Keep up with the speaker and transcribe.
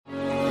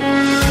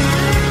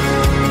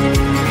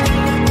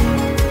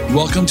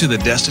Welcome to the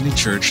Destiny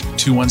Church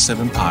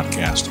 217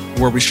 podcast,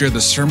 where we share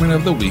the sermon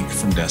of the week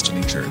from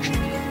Destiny Church.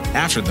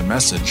 After the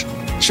message,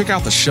 check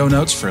out the show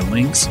notes for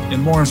links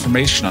and more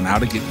information on how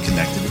to get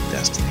connected with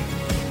Destiny.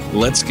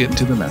 Let's get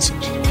into the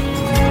message.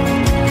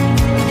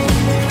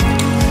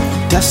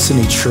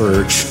 Destiny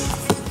Church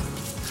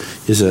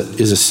is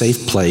a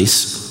safe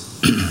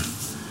place,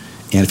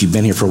 and if you've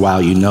been here for a while,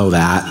 you know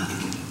that.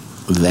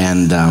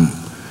 And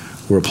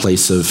we're a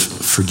place of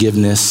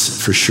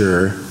forgiveness for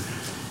sure,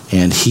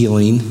 and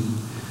healing,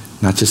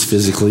 not just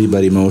physically,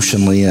 but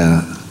emotionally.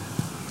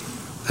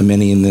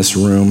 Many in this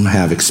room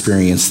have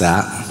experienced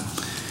that.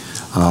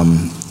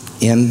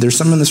 And there's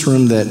some in this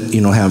room that,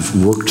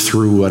 have worked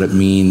through what it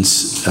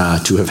means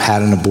to have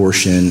had an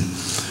abortion,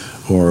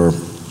 or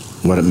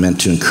what it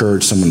meant to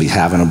encourage someone to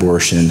have an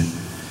abortion.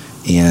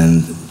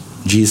 And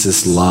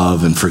Jesus'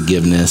 love and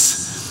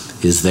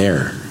forgiveness is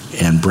there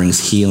and brings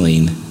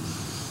healing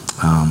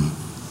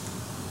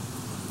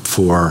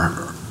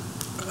for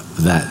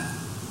that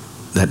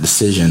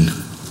decision,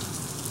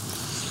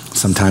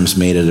 sometimes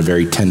made at a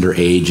very tender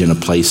age in a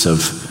place of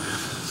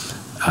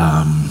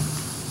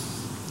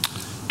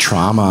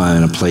trauma,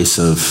 and a place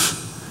of,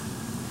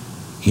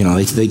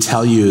 they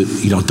tell you,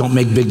 don't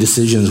make big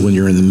decisions when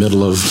you're in the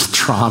middle of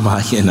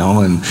trauma,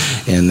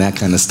 and that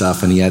kind of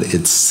stuff, and yet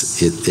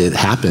it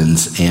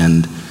happens.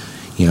 And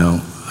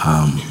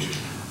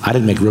I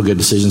didn't make real good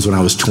decisions when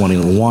I was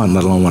 21,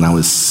 let alone when I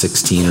was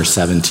 16 or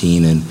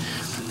 17,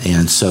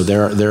 and so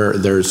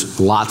there's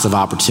lots of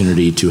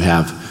opportunity to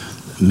have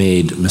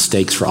made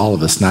mistakes for all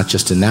of us, not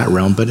just in that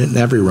realm, but in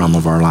every realm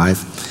of our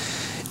life.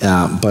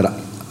 And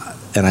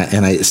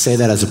I say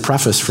that as a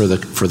preface for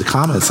the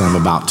comments I'm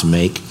about to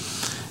make,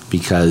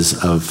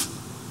 because of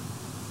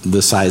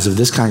the size of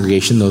this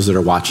congregation, those that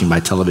are watching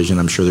by television.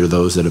 I'm sure there are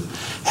those that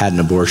have had an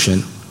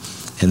abortion,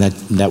 and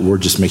that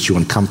word just makes you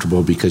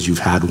uncomfortable because you've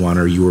had one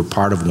or you were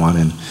part of one.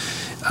 And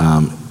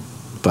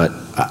but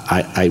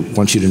I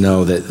want you to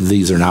know that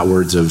these are not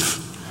words of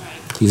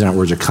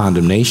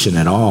condemnation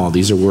at all.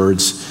 These are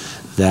words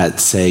that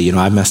say,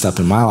 I messed up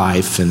in my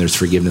life, and there's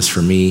forgiveness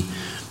for me,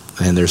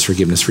 and there's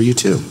forgiveness for you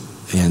too.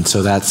 And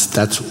so that's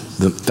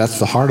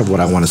the heart of what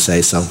I want to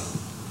say. So,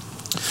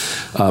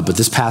 but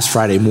this past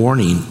Friday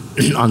morning,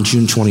 on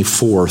June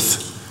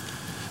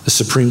 24th, the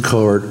Supreme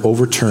Court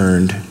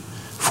overturned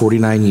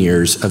 49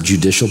 years of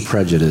judicial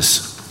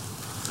prejudice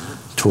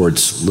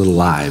towards little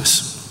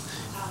lives.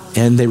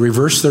 And they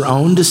reversed their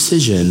own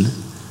decision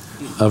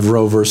of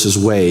Roe versus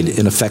Wade,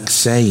 in effect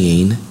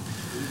saying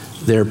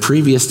their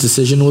previous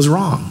decision was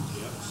wrong.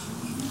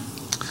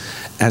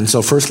 And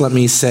so first let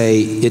me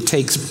say, it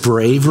takes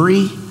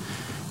bravery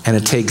and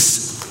it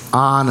takes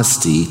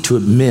honesty to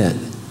admit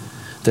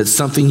that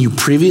something you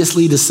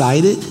previously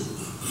decided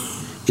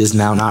is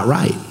now not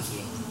right.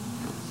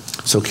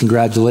 So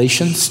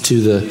congratulations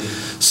to the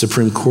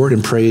Supreme Court,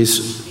 and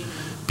praise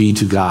be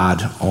to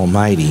God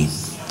Almighty.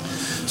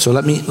 So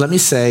let me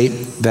say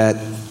that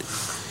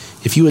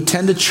if you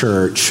attend a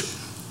church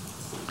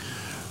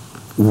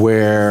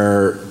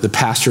where the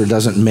pastor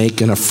doesn't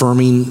make an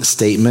affirming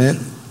statement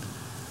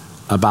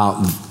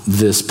about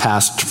this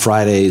past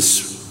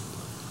Friday's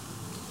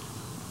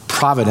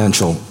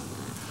providential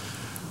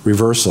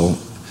reversal,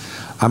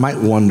 I might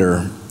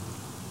wonder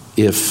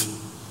if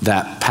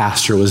that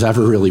pastor was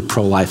ever really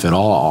pro-life at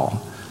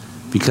all,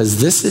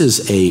 because this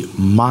is a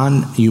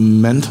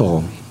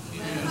monumental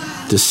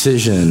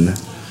decision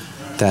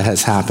that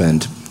has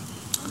happened.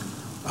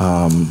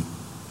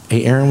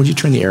 Hey, Aaron, would you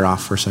turn the air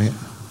off for a second?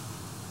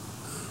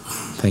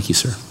 Thank you,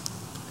 sir.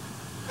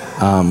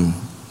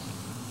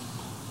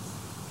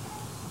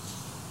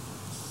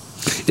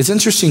 It's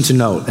interesting to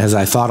note, as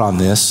I thought on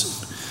this,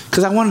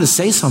 because I wanted to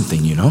say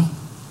something,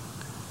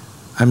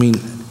 I mean,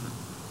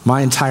 my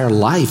entire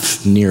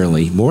life,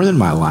 nearly, more than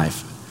my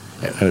life,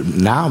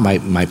 now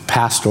my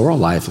pastoral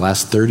life,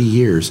 last 30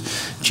 years,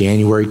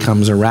 January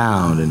comes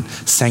around, and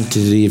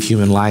Sanctity of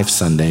Human Life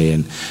Sunday,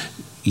 and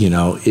I don't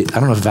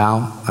know if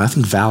I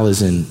think Val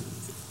is in,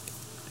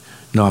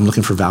 no, I'm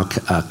looking for Val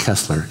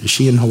Kessler. Is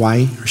she in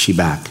Hawaii, or is she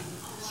back?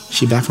 Is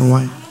she back from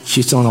Hawaii?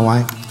 She's still in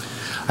Hawaii?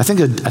 I think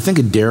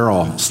of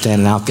Daryl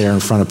standing out there in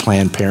front of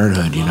Planned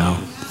Parenthood,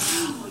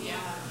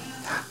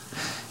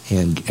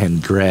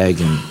 and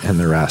Greg and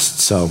the rest.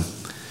 So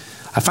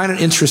I find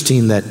it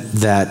interesting that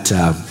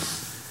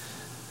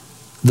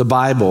the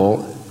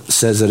Bible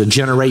says that a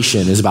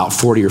generation is about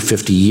 40 or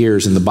 50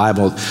 years. In the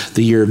Bible,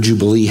 the year of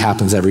Jubilee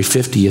happens every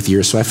 50th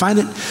year. So I find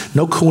it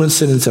no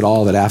coincidence at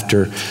all that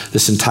after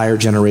this entire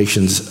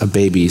generations of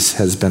babies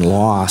has been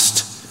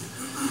lost,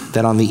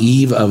 that on the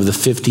eve of the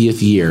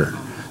 50th year,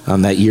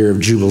 on that year of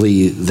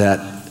Jubilee, that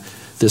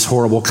this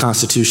horrible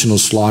constitutional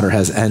slaughter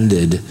has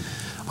ended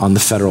on the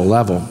federal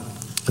level.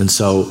 And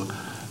so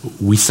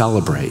we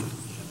celebrate.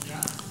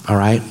 All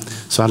right?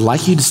 So I'd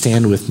like you to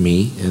stand with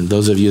me, and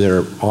those of you that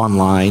are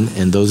online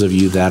and those of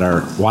you that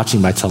are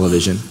watching by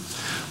television.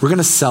 We're going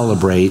to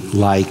celebrate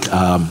like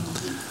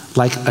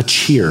a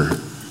cheer,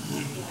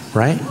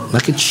 right?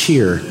 Like a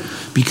cheer,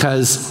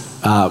 because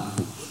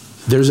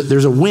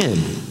there's a win.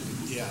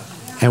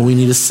 And we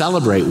need to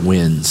celebrate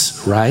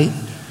wins, right?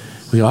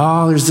 We go,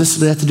 oh, there's this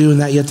we have to do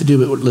and that you have to do.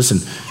 But listen,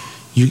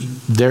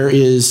 there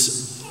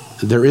is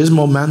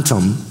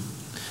momentum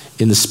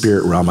in the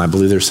spirit realm. I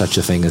believe there's such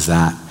a thing as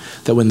that.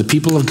 That when the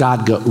people of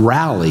God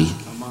rally,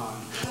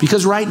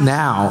 because right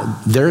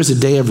now there is a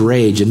day of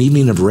rage, an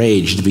evening of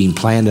rage being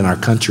planned in our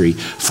country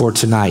for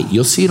tonight.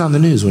 You'll see it on the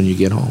news when you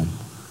get home.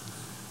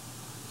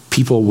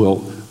 People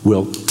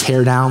will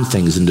tear down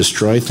things and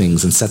destroy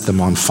things and set them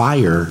on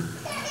fire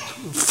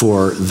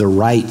for the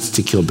right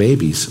to kill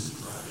babies.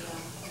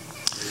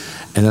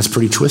 And that's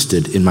pretty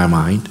twisted in my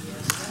mind.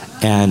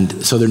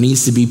 And so there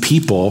needs to be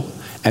people,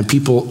 and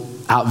people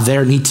out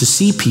there need to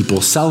see people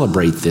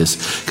celebrate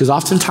this. Because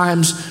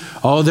oftentimes,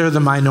 oh, they're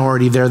the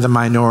minority,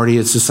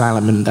 it's the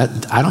silent.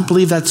 I don't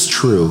believe that's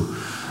true.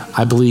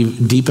 I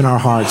believe deep in our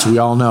hearts, we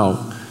all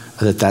know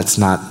that that's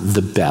not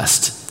the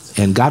best.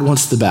 And God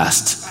wants the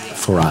best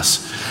for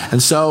us. And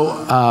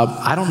so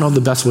I don't know the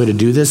best way to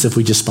do this if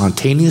we just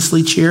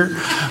spontaneously cheer,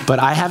 but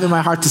I have in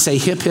my heart to say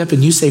hip hip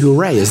and you say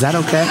hooray. Is that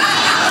okay?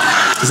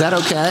 Is that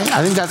okay?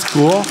 I think that's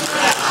cool.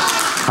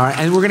 All right,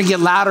 and we're going to get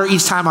louder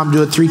each time. I'm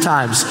doing it 3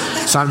 times.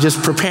 So I'm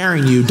just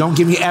preparing you. Don't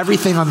give me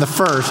everything on the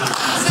first.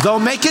 Though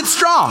make it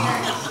strong.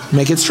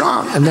 Make it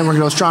strong. And then we're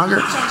going to go stronger.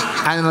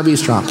 And it'll be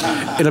strong.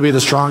 It'll be the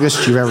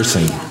strongest you've ever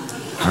seen.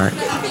 All right.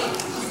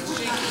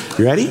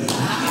 You ready?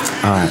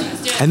 All right.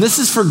 And this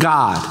is for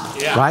God,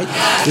 right?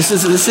 This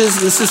is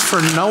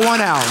for no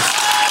one else.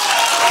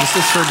 This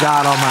is for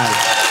God Almighty.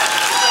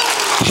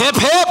 Hip,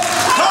 hip.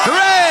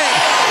 Hooray.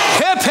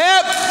 Hip,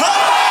 hip.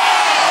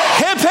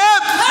 Hip,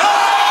 hip.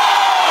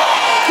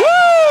 Woo!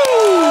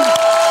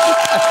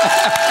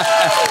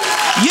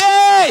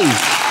 Yay!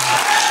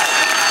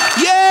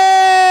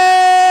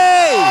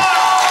 Yay!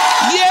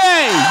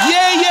 Yay!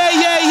 Yay, yay,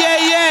 yay, yay,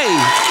 yay!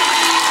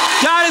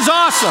 God is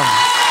awesome.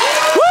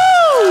 Woo!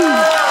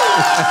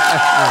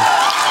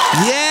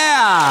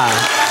 Yeah!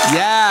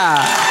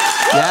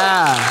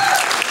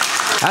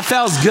 That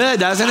feels good,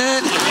 doesn't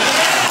it?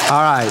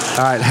 All right.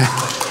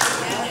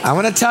 I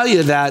want to tell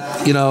you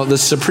that, the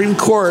Supreme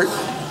Court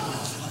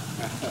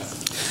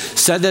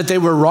said that they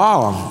were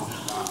wrong.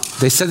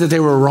 They said that they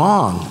were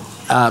wrong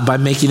by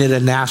making it a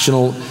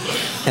national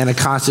and a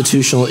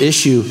constitutional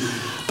issue.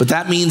 But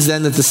that means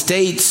then that the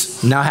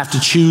states now have to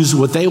choose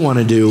what they want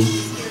to do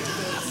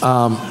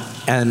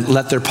and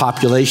let their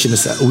population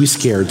decide. We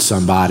scared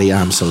somebody.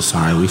 I'm so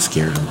sorry. We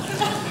scared them.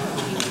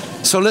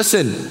 So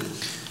listen,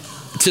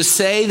 to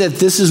say that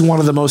this is one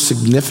of the most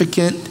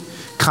significant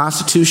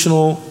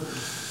constitutional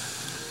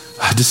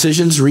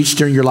decisions reached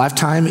during your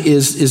lifetime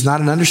is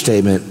not an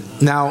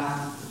understatement. Now,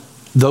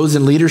 those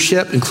in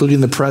leadership,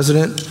 including the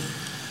president,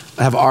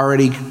 have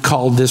already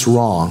called this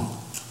wrong.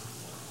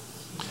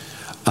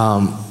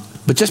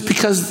 But just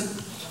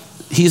because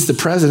he's the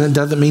president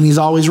doesn't mean he's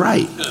always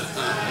right.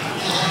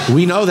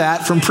 We know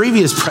that from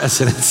previous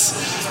presidents,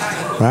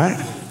 right?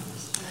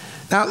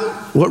 Now,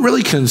 what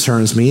really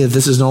concerns me is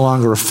this is no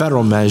longer a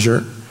federal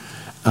measure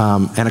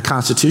and a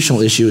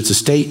constitutional issue. It's a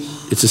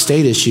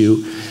state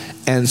issue.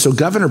 And so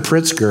Governor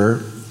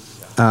Pritzker,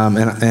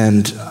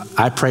 and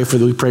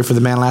we prayed for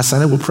the man last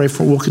Sunday.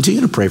 We'll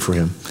continue to pray for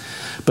him.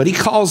 But he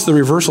calls the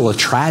reversal a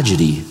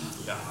tragedy.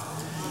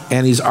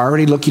 And he's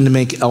already looking to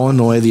make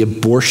Illinois the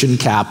abortion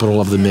capital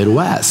of the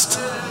Midwest.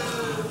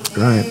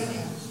 Right.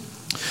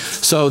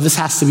 So this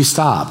has to be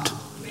stopped.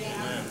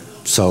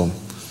 So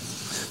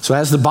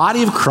as the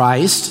body of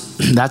Christ,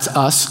 that's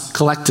us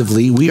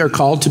collectively, we are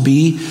called to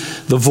be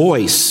the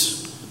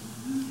voice,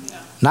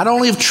 not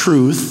only of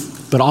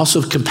truth, but also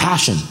of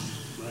compassion,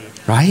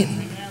 right?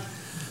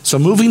 So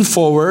moving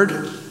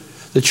forward,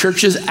 the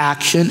church's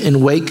action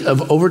in wake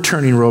of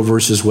overturning Roe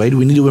versus Wade,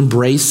 we need to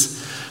embrace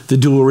the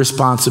dual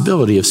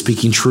responsibility of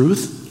speaking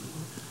truth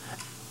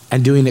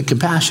and doing it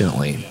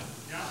compassionately.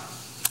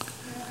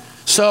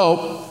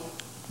 So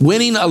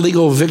winning a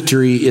legal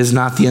victory is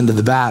not the end of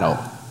the battle.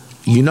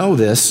 You know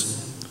this.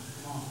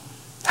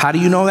 How do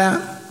you know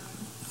that?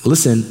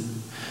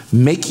 Listen,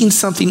 making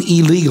something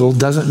illegal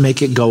doesn't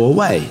make it go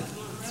away.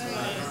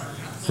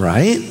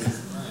 Right?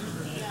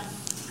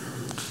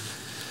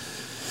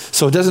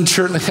 So it doesn't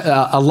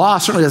a law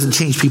certainly doesn't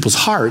change people's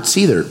hearts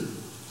either.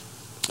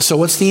 So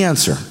what's the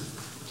answer?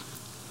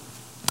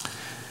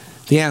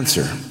 The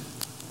answer.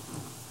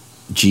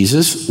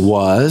 Jesus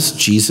was,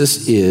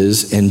 Jesus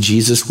is, and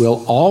Jesus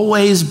will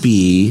always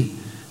be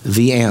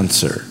the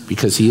answer,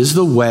 because he is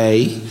the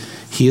way,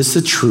 he is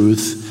the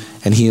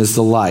truth, and he is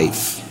the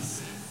life.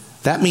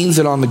 That means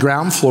that on the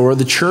ground floor,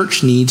 the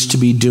church needs to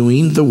be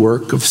doing the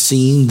work of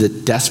seeing the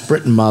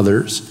desperate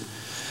mothers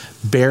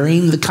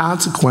bearing the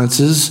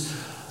consequences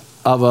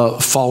of a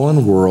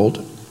fallen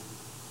world,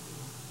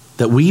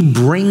 that we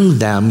bring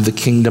them the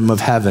kingdom of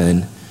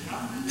heaven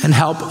and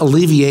help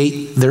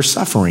alleviate their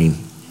suffering.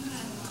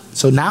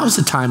 So now is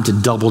the time to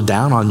double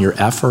down on your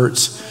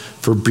efforts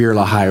for Bir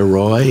Lahai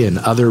Roi and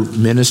other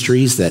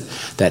ministries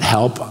that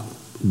help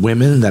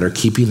women that are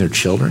keeping their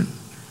children,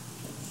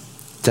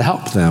 to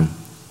help them,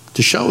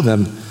 to show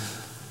them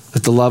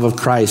that the love of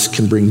Christ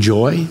can bring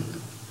joy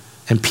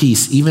and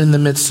peace even in the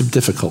midst of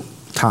difficult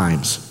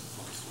times.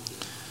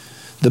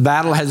 The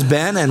battle has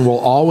been and will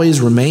always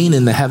remain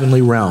in the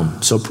heavenly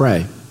realm, so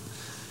pray.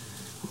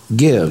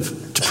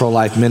 Give to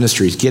pro-life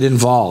ministries. Get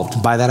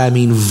involved. By that I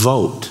mean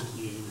vote.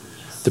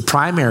 The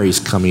primary's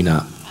coming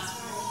up.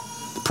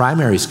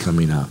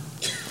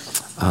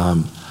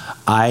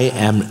 I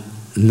am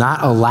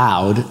not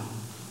allowed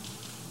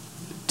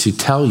to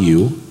tell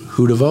you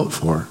who to vote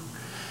for.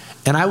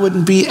 And I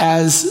wouldn't be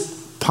as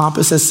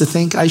pompous as to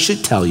think I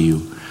should tell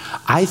you.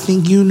 I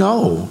think you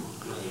know.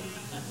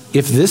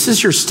 If this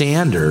is your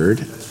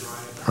standard,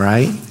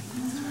 right?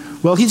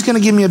 Well, he's going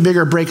to give me a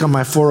bigger break on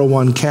my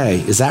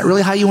 401k. Is that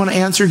really how you want to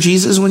answer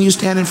Jesus when you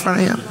stand in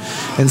front of him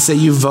and say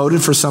you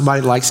voted for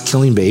somebody that likes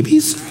killing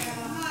babies?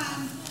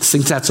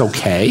 Think that's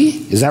okay?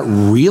 Is that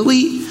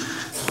really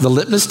the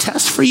litmus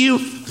test for you?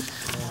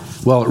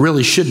 Well, it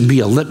really shouldn't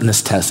be a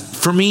litmus test.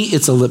 For me,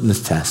 it's a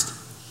litmus test.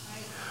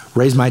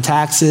 Raise my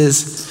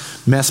taxes,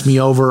 mess me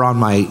over on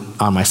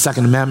my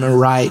Second Amendment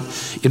right,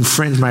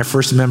 infringe my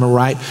First Amendment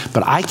right,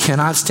 but I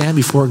cannot stand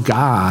before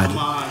God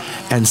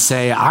and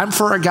say, I'm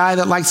for a guy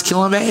that likes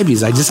killing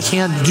babies. I just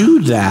can't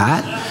do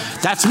that.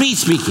 That's me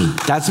speaking.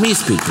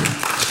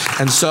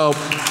 And so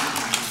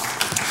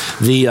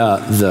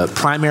the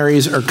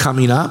primaries are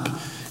coming up,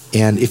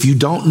 and if you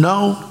don't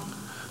know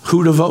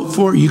who to vote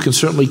for, you can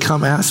certainly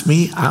come ask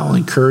me. I'll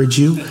encourage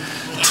you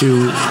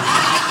to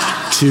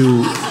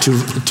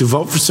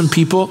vote for some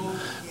people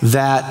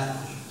that,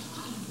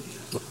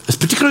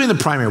 particularly in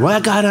the primary, well,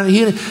 that guy down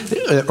here,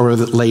 or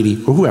the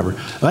lady, or whoever,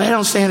 well, they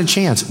don't stand a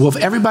chance. Well, if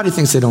everybody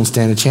thinks they don't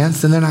stand a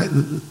chance, then they're not,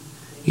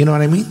 you know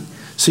what I mean?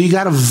 So you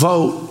got to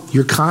vote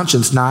your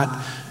conscience,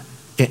 not.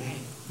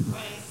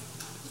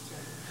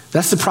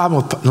 That's the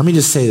problem with, let me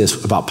just say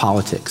this about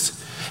politics.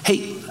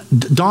 Hey,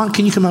 Dawn,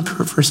 can you come up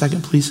here for a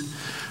second, please?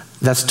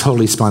 That's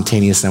totally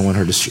spontaneous, and I want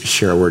her to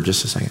share a word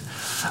just a second.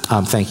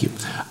 Thank you.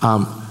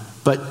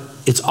 But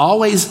it's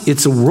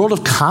a world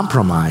of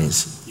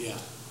compromise.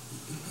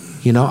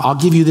 You know, I'll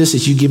give you this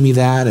if you give me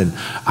that, and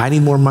I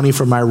need more money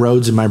for my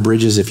roads and my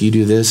bridges if you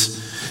do this.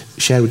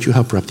 Shad, would you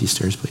help her up these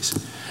stairs, please?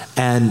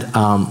 And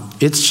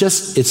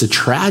it's a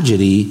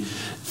tragedy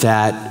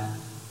that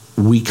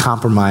we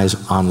compromise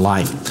on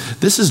life.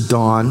 This is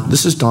Dawn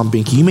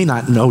Binky. You may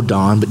not know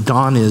Dawn, but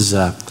Dawn is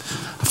a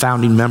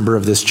founding member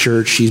of this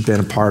church. She's been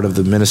a part of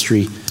the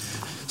ministry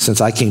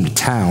since I came to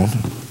town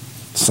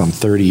some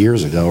 30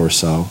 years ago or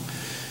so.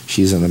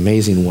 She's an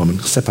amazing woman.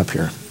 Step up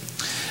here.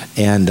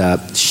 And I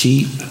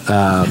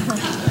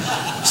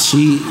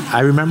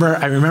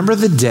remember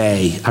the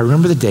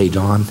day,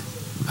 Dawn.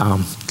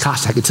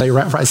 Gosh, I could tell you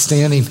right where I was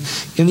standing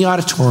in the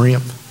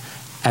auditorium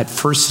at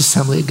First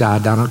Assembly of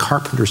God down on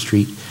Carpenter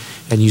Street.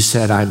 And you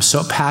said, I'm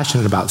so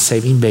passionate about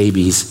saving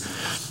babies.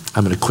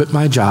 I'm going to quit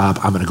my job.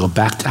 I'm going to go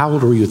back to, how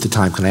old were you at the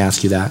time? Can I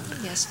ask you that?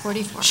 Yes,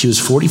 44. She was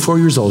 44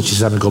 years old. She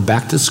said, I'm going to go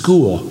back to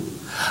school.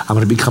 I'm going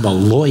to become a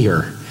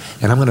lawyer.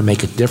 And I'm going to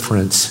make a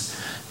difference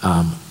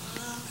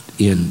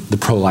in the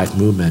pro-life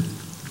movement.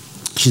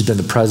 She's been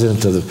the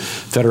president of the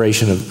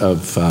Federation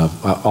of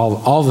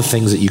all the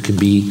things that you can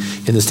be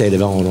in the state of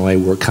Illinois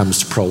where it comes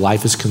to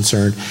pro-life is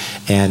concerned.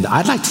 And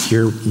I'd like to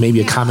hear maybe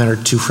a comment or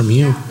two from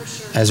you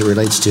as it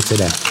relates to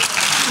today.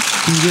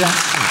 Can you do that?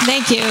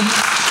 Thank you.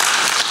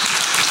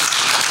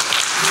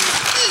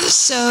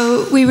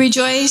 So we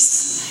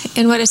rejoice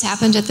in what has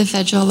happened at the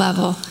federal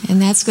level,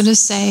 and that's going to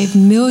save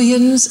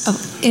millions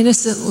of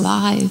innocent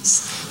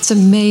lives. It's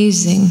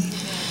amazing.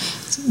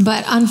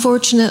 But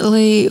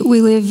unfortunately, we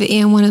live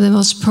in one of the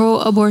most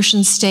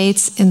pro-abortion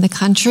states in the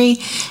country,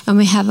 and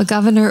we have a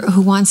governor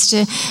who wants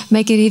to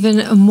make it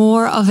even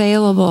more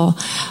available.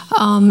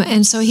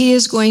 And so he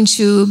is going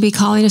to be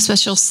calling a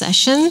special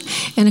session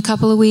in a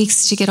couple of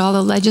weeks to get all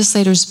the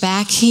legislators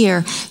back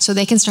here so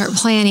they can start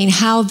planning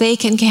how they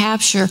can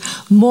capture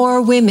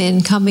more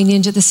women coming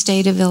into the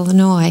state of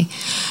Illinois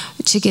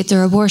to get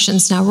their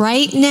abortions. Now,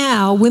 right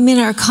now, women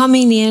are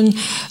coming in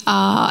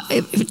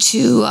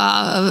to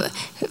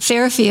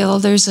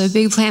Fairfield. There's a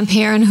big Planned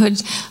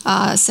Parenthood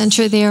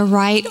center there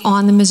right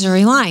on the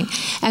Missouri line.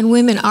 And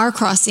women are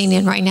crossing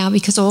in right now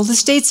because all the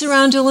states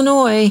around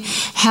Illinois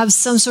have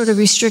some sort of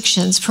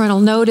restrictions,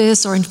 parental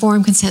notice or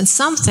informed consent,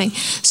 something.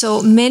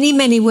 So many,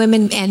 many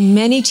women and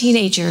many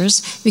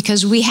teenagers,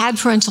 because we had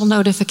parental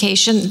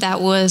notification that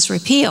was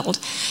repealed.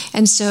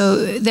 And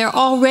so they're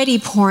already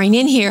pouring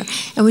in here.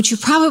 And what you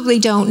probably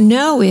don't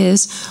know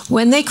is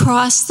when they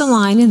cross the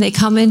line and they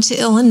come into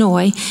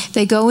Illinois,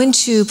 they go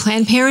into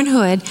Planned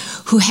Parenthood,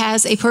 who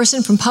has a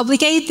person from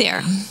public aid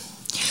there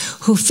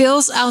who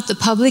fills out the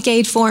public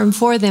aid form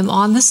for them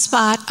on the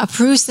spot,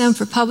 approves them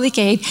for public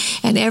aid,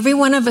 and every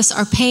one of us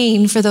are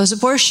paying for those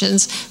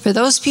abortions for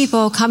those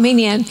people coming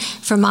in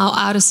from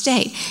out of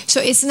state. So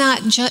it's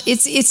not just,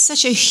 it's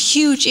such a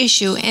huge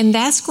issue, and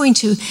that's going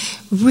to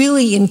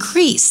really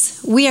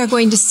increase. We are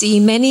going to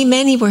see many,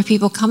 many more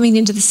people coming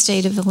into the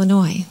state of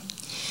Illinois.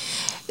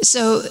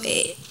 So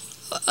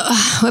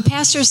what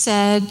Pastor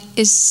said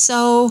is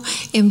so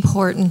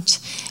important,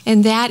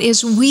 and that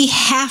is we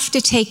have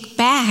to take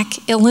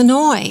back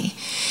Illinois.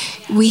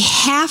 We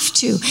have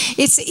to.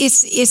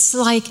 It's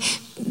like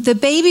the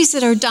babies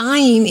that are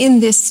dying in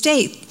this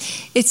state,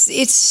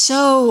 it's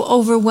so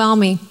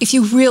overwhelming if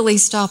you really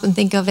stop and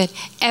think of it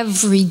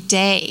every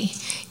day.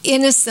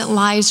 Innocent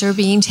lives are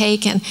being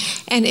taken.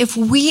 And if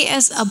we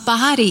as a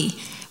body,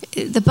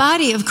 the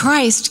body of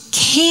Christ,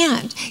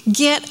 can't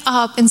get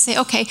up and say,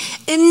 okay,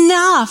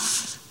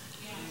 enough.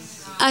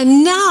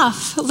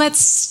 Enough. Let's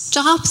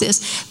stop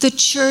this. The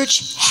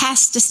church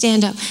has to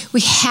stand up.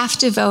 We have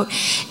to vote.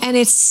 And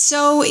it's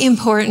so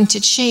important to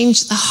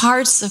change the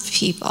hearts of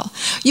people.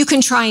 You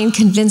can try and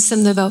convince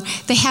them to vote.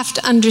 They have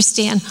to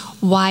understand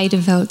why to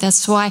vote.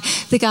 That's why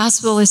the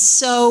gospel is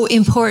so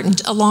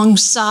important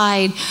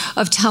alongside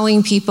of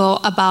telling people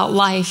about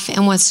life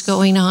and what's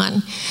going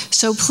on.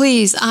 So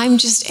please, I'm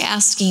just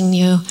asking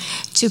you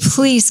to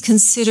please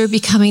consider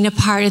becoming a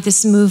part of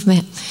this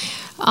movement.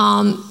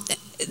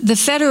 The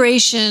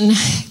Federation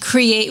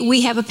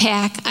we have a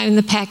PAC. I'm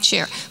the PAC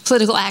chair,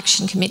 Political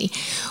Action Committee.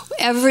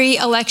 Every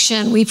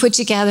election, we put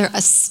together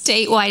a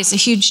statewide, it's a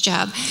huge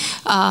job,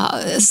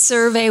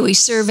 survey. We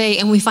survey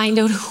and we find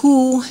out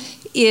who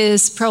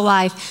is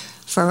pro-life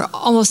for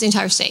almost the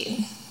entire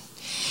state.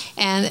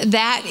 And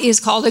that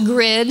is called a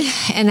grid.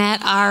 And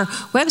at our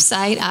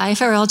website,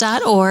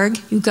 ifrl.org,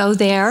 you go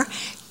there,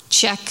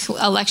 check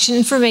election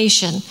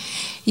information.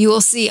 You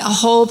will see a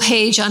whole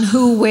page on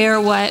who,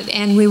 where, what,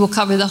 and we will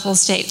cover the whole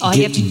state.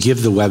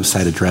 Give the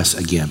website address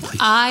again,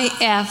 please.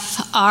 ifrl.org.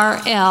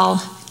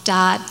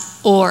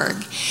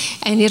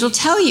 And it'll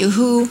tell you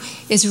who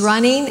is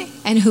running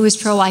and who is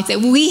pro-life.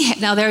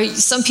 Now,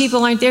 some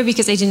people aren't there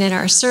because they didn't enter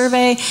our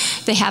survey.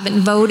 They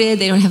haven't voted.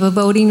 They don't have a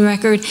voting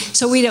record.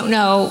 So we don't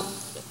know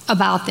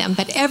about them.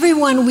 But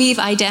everyone we've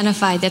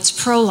identified that's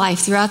pro-life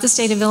throughout the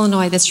state of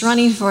Illinois that's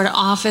running for an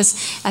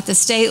office at the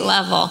state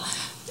level,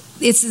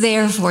 it's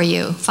there for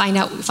you.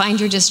 Find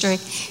your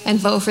district and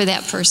vote for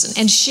that person.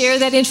 And share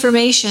that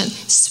information.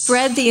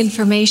 Spread the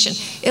information.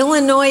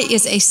 Illinois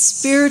is a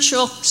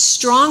spiritual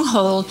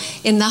stronghold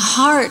in the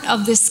heart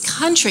of this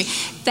country.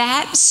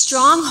 That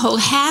stronghold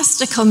has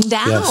to come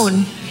down.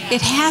 Yes.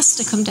 It has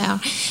to come down.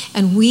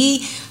 And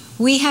we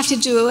have to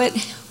do it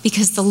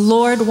because the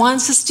Lord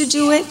wants us to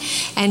do it,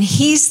 and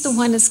He's the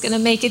one that's going to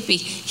make it be.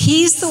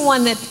 He's the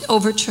one that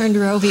overturned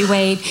Roe v.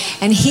 Wade,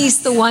 and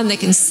He's the one that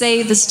can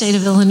save the state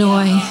of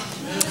Illinois.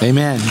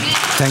 Amen.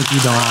 Thank you,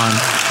 Dawn.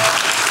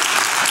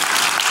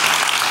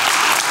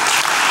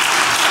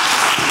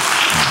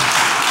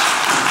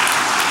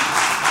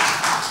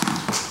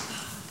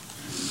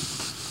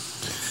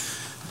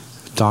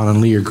 Dawn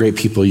and Lee are great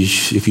people.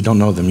 If you don't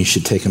know them, you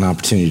should take an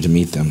opportunity to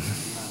meet them.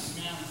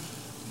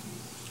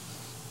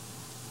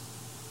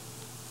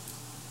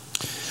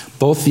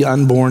 Both the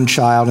unborn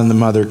child and the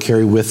mother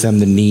carry with them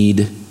the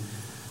need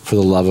for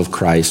the love of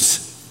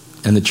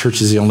Christ. And the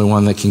church is the only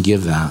one that can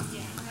give that.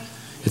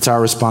 It's our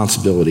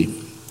responsibility.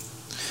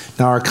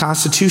 Now, our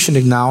Constitution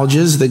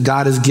acknowledges that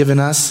God has given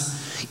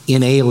us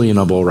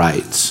inalienable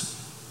rights,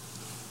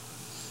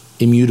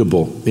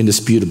 immutable,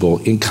 indisputable,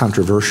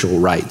 incontroversial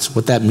rights.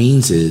 What that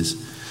means is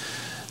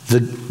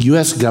the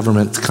U.S.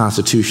 government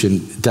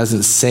Constitution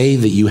doesn't say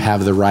that you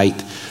have the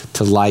right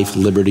to life,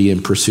 liberty,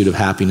 and pursuit of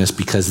happiness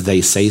because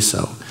they say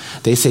so.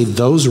 They say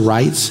those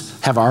rights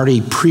have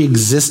already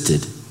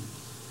pre-existed.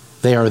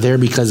 They are there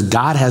because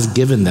God has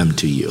given them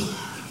to you,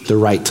 the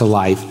right to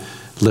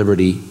life,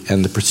 liberty,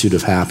 and the pursuit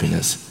of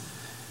happiness.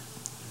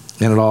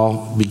 And it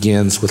all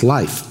begins with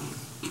life,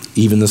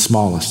 even the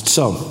smallest.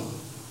 So,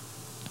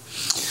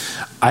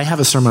 I have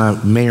a sermon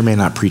I may or may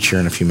not preach here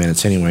in a few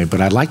minutes anyway, but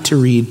I'd like to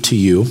read to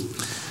you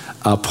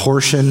a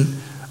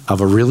portion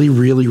of a really,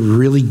 really,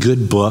 really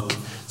good book.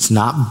 It's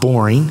not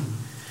boring.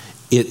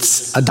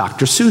 It's a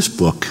Dr. Seuss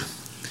book.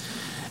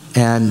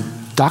 And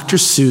Dr.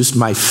 Seuss,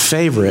 my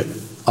favorite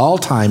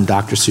all-time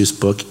Dr. Seuss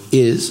book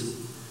is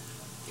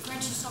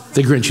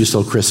The Grinch Who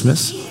Stole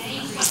Christmas.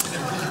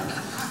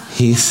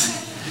 He's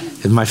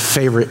my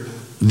favorite.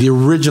 The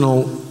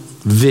original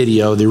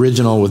video, the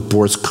original with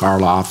Boris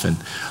Karloff and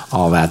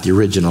all that, the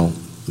original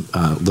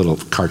little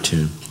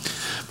cartoon.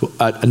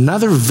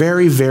 Another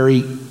very,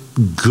 very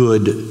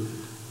good,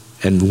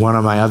 and one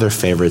of my other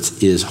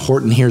favorites is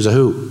Horton Hears a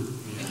Who.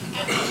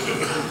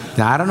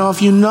 Now, I don't know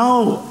if you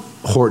know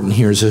Horton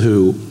Hears a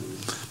Who,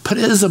 but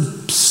it is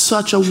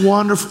such a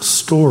wonderful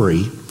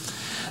story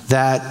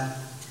that,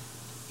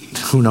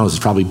 who knows,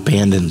 it's probably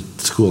banned in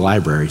school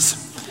libraries.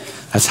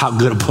 That's how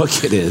good a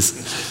book it is.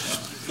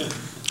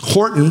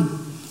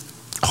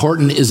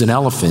 Horton is an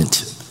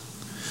elephant.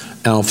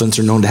 Elephants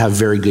are known to have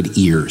very good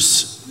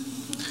ears.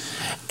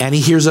 And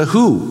he hears a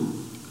who.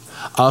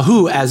 A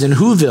who, as in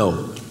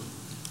Whoville.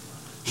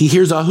 He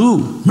hears a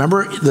who.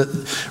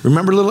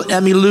 Remember little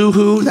Emmy Lou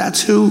Who?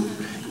 That's who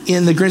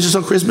in The Grinch Who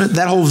Stole Christmas.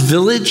 That whole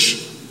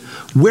village.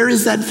 Where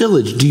is that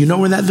village? Do you know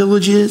where that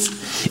village is?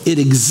 It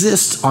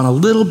exists on a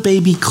little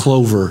baby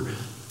clover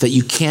that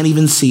you can't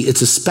even see.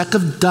 It's a speck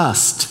of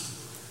dust.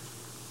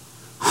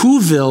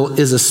 Whoville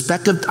is a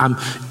speck of,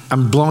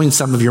 I'm blowing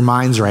some of your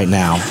minds right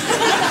now.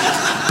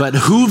 But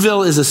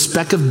Whoville is a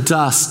speck of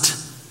dust.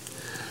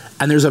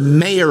 And there's a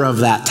mayor of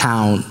that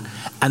town.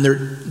 And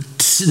they're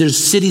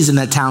cities in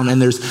that town,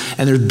 and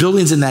there's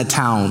buildings in that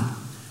town,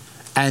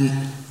 and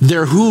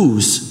they're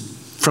Who's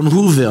from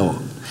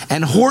Whoville.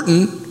 And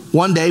Horton,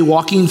 one day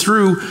walking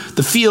through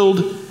the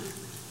field,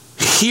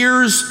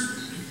 hears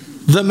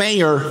the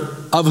mayor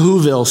of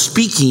Whoville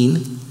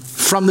speaking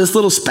from this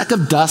little speck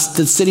of dust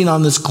that's sitting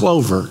on this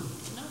clover.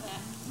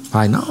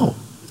 I know.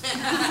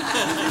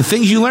 The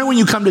things you learn when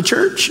you come to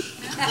church.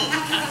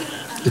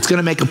 It's going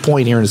to make a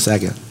point here in a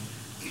second.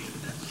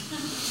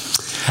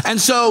 And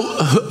so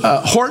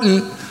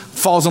Horton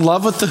falls in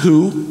love with the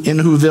Who in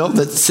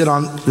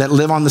Whoville that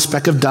live on the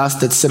speck of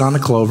dust that sit on a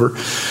clover.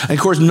 And of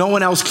course, no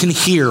one else can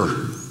hear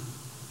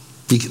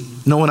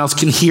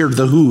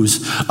the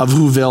Who's of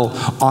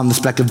Whoville on the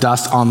speck of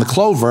dust on the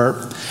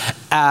clover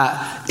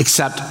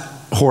except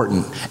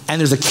Horton. And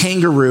there's a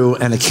kangaroo,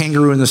 and the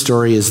kangaroo in the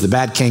story is the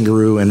bad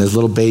kangaroo, and his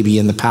little baby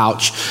in the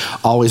pouch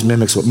always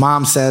mimics what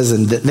mom says,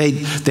 and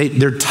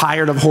they're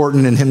tired of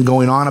Horton and him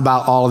going on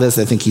about all of this.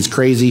 They think he's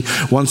crazy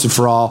once and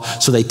for all.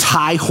 So they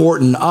tie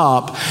Horton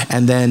up,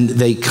 and then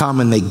they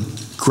come and they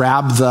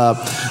grab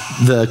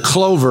the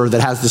clover that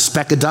has the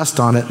speck of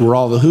dust on it where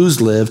all the Who's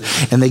live,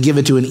 and they give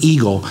it to an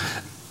eagle.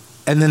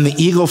 And then the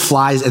eagle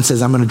flies and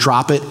says, I'm going to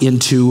drop it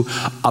into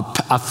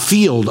a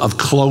field of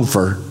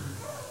clover,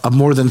 of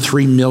more than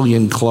 3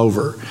 million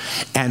clover.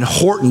 And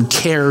Horton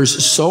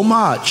cares so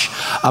much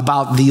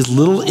about these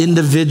little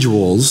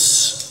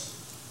individuals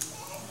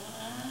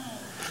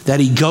that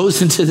he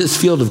goes into this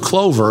field of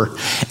clover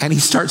and he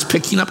starts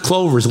picking up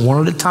clovers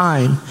one at a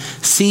time,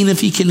 seeing if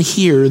he can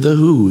hear the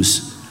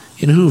Who's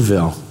in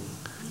Whoville,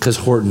 because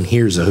Horton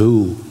hears a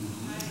Who.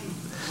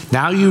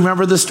 Now you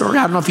remember the story?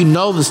 I don't know if you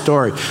know the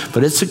story,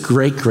 but it's a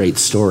great, great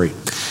story.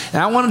 And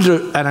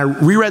I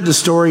reread the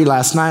story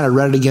last night. I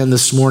read it again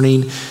this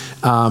morning.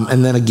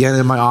 And then again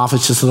in my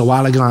office just a little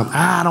while ago.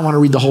 I don't want to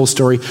read the whole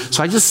story.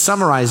 So I just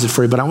summarized it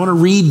for you, but I want to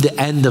read the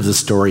end of the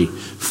story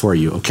for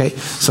you, okay?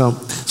 So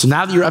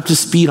now that you're up to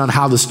speed on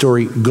how the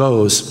story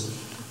goes,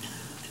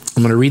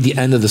 I'm going to read the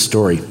end of the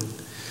story.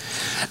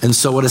 And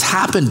so what has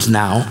happened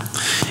now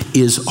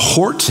is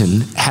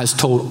Horton has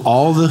told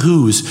all the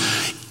Who's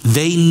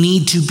they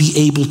need to be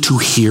able to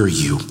hear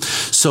you.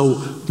 So,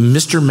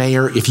 Mr.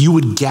 Mayor, if you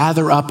would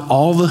gather up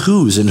all the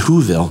Who's in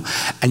Whoville,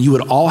 and you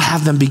would all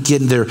have them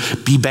begin their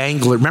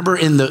be-bangler. Remember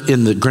in the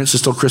Grinch Who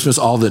Stole Christmas,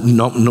 all the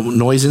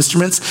noise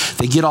instruments?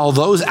 They get all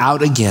those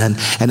out again,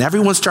 and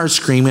everyone starts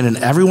screaming, and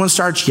everyone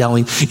starts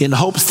yelling in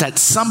hopes that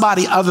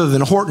somebody other than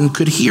Horton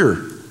could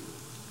hear.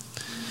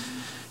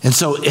 And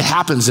so it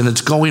happens, and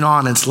it's going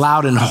on, and it's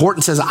loud, and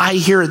Horton says, I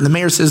hear it. And the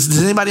mayor says,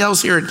 does anybody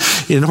else hear it?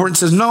 And Horton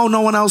says, no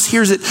one else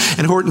hears it.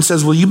 And Horton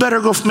says, well, you better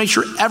go make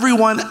sure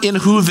everyone in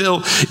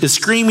Whoville is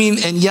screaming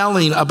and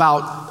yelling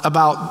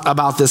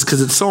about this,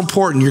 because it's so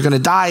important. You're going to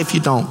die if you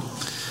don't.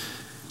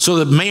 So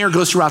the mayor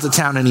goes throughout the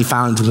town, and he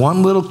finds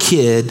one little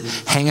kid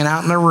hanging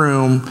out in a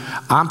room.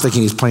 I'm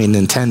thinking he's playing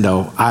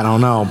Nintendo. I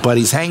don't know. But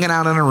he's hanging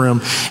out in a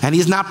room, and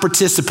he's not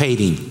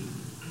participating.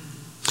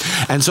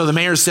 And so the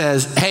mayor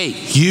says, hey,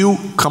 you,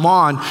 come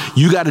on,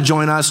 you got to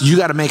join us. You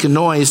got to make a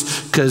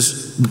noise,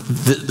 because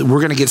we're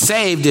going to get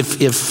saved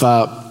if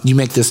you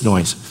make this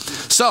noise.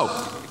 So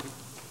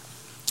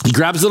he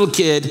grabs the little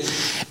kid,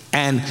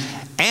 and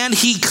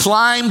he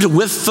climbed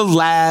with the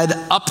lad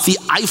up the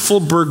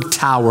Eiffelberg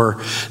Tower.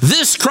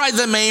 This, cried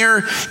the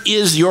mayor,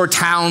 is your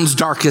town's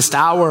darkest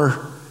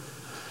hour.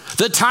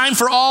 The time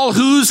for all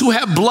Who's who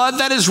have blood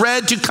that is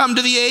red to come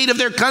to the aid of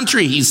their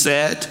country, he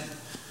said.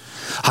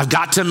 I've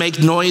got to make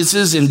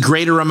noises in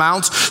greater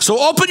amounts. So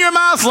open your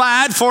mouth,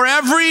 lad, for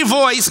every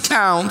voice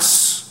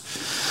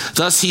counts.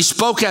 Thus he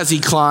spoke as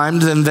he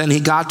climbed, and then he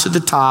got to the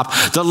top.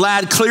 The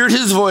lad cleared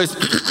his voice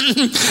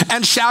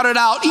and shouted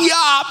out,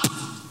 yop!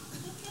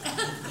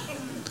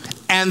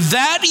 And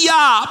that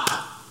yop,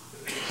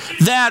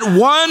 that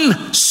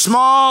one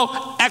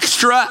small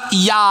extra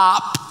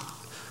yop,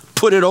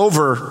 put it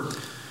over.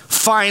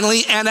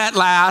 Finally, and at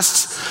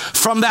last,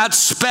 from that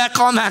speck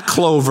on that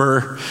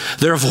clover,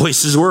 their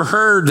voices were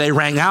heard. They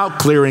rang out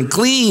clear and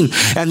clean.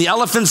 And the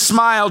elephant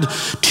smiled.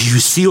 Do you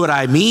see what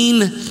I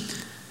mean?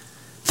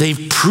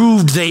 They've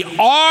proved they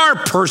are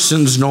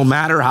persons, no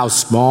matter how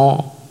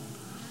small.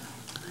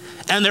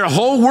 And their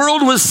whole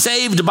world was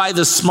saved by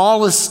the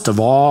smallest of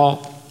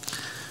all.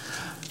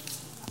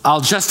 I'll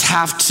just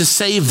have to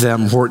save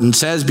them, Horton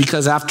says,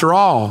 because after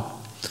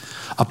all,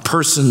 a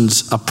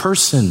person's a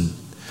person,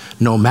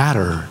 no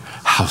matter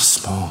how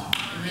small.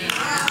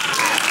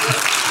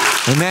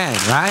 Amen,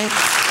 right?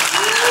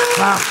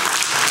 Wow.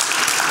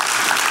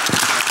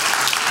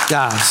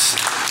 Gosh.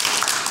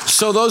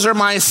 So those are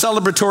my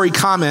celebratory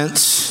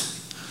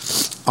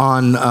comments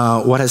on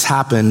what has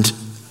happened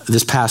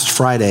this past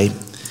Friday.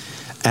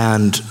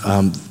 And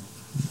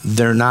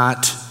they're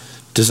not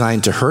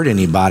designed to hurt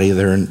anybody.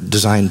 They're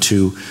designed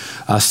to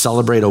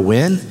celebrate a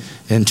win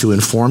and to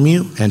inform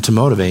you and to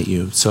motivate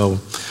you. So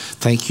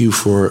thank you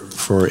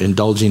for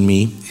indulging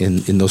me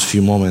in those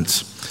few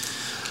moments.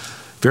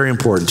 Very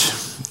important.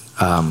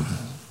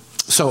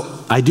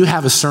 So I do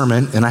have a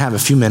sermon, and I have a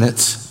few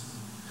minutes.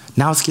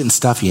 Now it's getting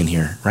stuffy in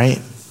here,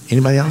 right?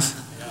 Anybody else?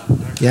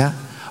 Yeah?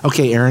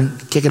 Okay, Aaron,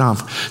 kick it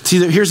off.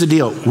 See, here's the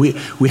deal. We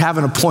have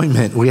an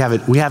appointment. We have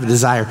a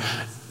desire.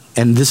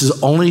 And this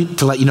is only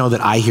to let you know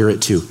that I hear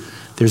it too.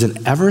 There's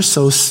an ever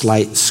so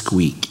slight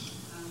squeak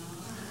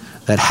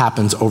that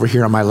happens over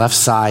here on my left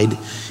side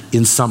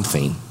in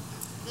something.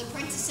 The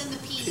princess and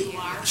the pea you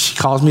are. She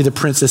calls me the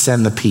princess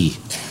and the pea.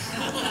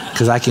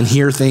 Because I can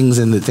hear things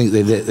and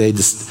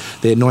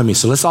they annoy me.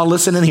 So let's all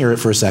listen and hear it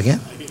for a second.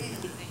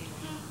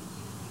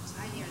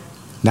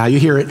 Now you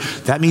hear it.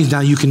 That means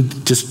now you can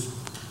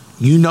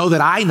you know that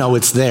I know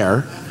it's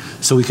there.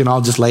 So we can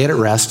all just lay it at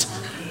rest.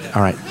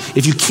 All right.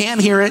 If you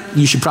can't hear it,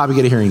 you should probably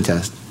get a hearing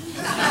test.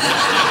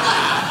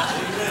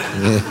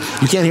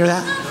 You can't hear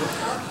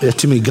that? There's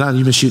too many guns.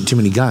 You've been shooting too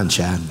many guns,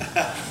 Chad.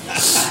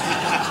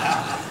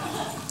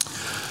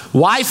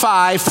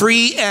 Wi-Fi,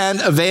 free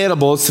and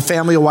available. It's the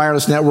family of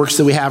wireless networks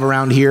that we have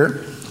around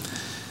here.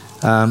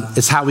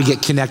 It's how we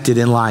get connected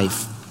in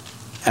life.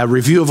 A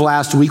review of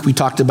last week, we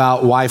talked about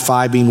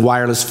Wi-Fi being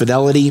wireless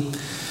fidelity.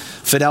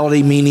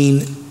 Fidelity meaning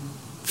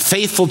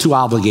faithful to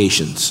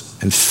obligations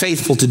and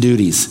faithful to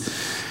duties.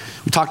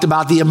 We talked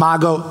about the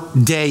imago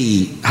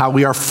Dei, how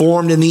we are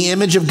formed in the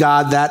image of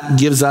God. That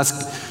gives us,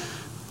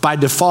 by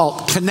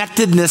default,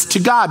 connectedness to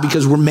God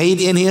because we're made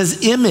in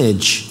his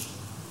image.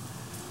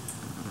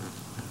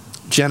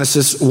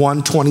 Genesis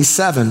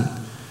 1:27.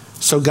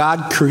 So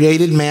God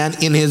created man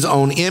in his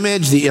own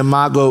image, the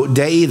imago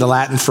Dei, the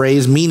Latin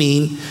phrase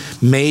meaning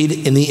made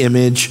in the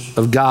image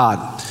of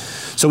God.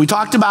 So we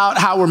talked about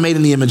how we're made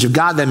in the image of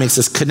God. That makes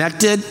us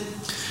connected.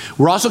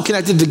 We're also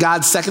connected to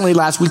God. Secondly,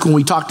 last week when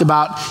we talked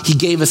about he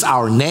gave us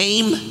our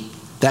name,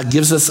 that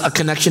gives us a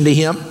connection to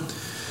him.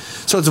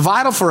 So it's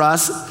vital for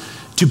us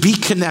to be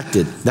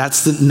connected.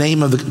 That's the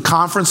name of the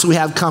conference we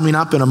have coming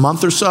up in a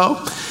month or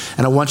so.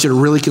 And I want you to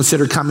really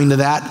consider coming to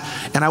that.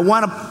 And I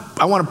want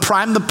to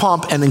prime the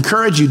pump and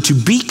encourage you to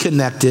be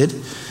connected,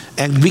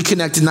 and be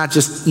connected not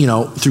just,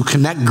 through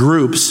connect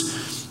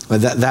groups.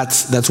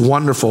 That's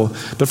wonderful.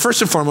 But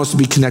first and foremost, to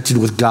be connected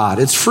with God.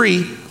 It's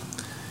free.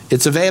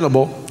 It's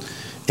available.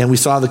 And we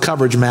saw the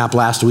coverage map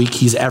last week.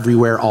 He's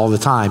everywhere all the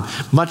time.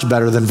 Much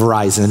better than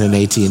Verizon and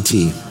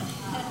AT&T.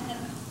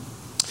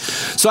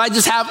 So I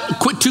just have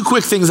two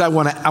quick things I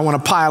want to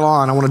pile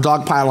on. I want to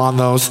dog pile on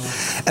those.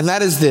 And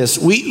that is this.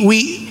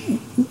 We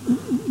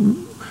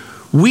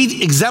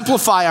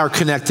exemplify our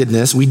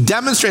connectedness. We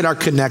demonstrate our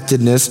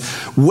connectedness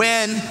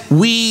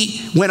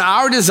when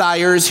our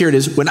desires, here it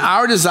is, when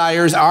our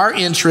desires, our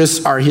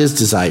interests are his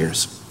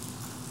desires.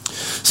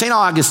 St.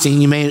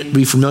 Augustine, you may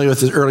be familiar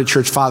with this early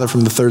church father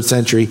from the 3rd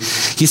century.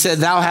 He said,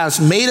 "Thou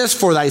hast made us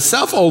for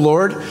thyself, O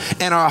Lord,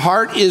 and our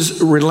heart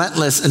is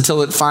relentless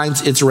until it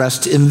finds its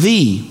rest in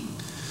thee."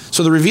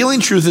 So the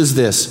revealing truth is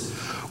this: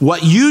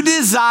 what you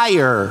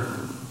desire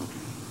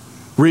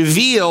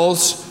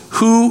reveals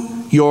who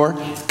you're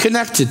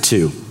connected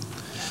to.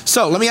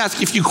 So let me ask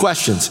you a few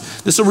questions.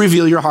 This will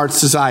reveal your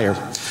heart's desire.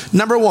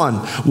 Number one,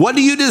 what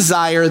do you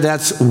desire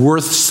that's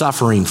worth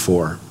suffering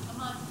for?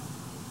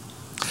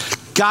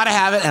 Gotta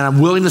have it, and I'm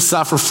willing to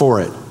suffer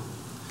for it.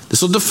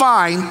 This will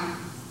define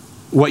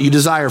what you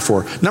desire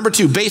for. Number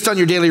two, based on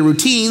your daily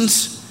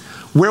routines,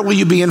 where will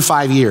you be in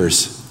 5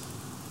 years?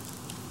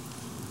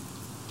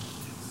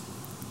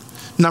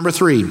 Number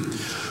three,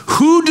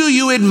 who do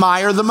you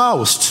admire the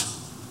most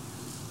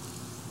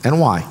and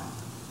why?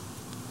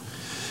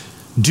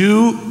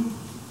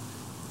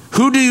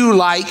 Who do you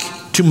like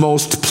to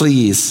most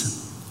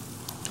please?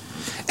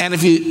 And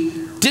if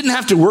you didn't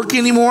have to work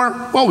anymore,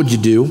 what would you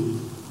do?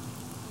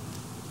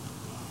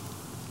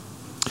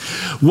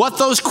 What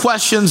those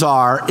questions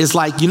are is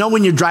like,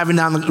 when you're driving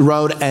down the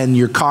road and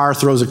your car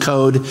throws a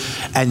code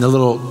and the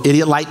little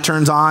idiot light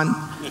turns on,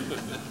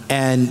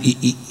 and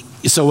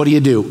so what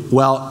do?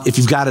 Well, if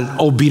you've got an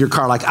old beater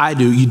car like I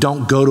do, you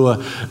don't go to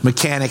a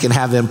mechanic and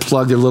have them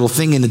plug their little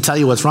thing in to tell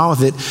you what's wrong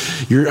with it.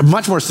 You're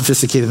much more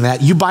sophisticated than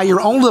that. You buy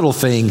your own little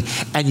thing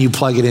and you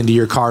plug it into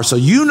your car so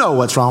you know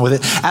what's wrong with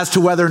it as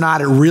to whether or not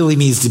it really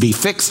needs to be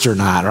fixed or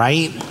not,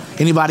 right?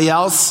 Anybody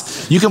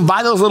else? You can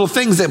buy those little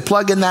things that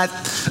plug in that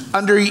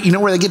under,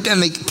 where they get down,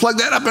 they plug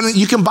that up, and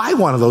you can buy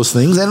one of those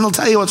things and it'll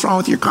tell you what's wrong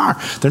with your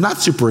car. They're not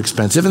super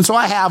expensive. And so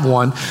I have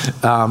one,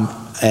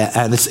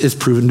 and it's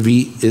proven to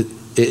be,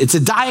 it's a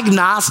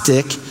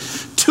diagnostic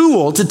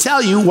tool to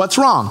tell you what's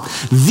wrong.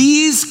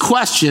 These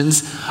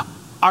questions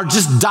are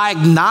just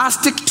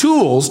diagnostic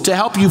tools to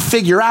help you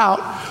figure out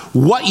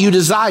what you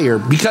desire,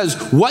 because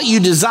what you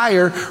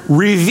desire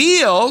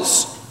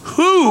reveals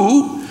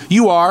who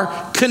you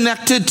are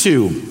connected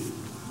to.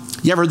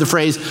 You ever heard the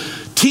phrase,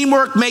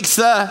 teamwork makes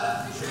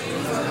the...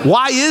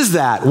 Why is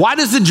that? Why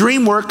does the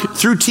dream work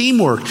through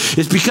teamwork?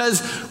 It's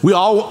because we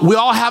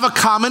all have a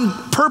common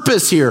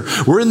purpose here.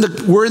 We're in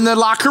the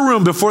locker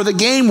room before the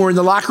game. We're in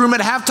the locker room at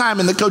halftime,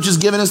 and the coach is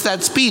giving us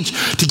that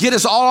speech to get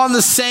us all on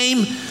the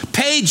same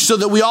page so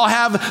that we all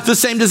have the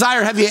same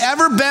desire. Have you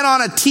ever been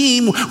on a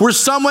team where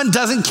someone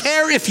doesn't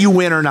care if you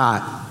win or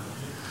not?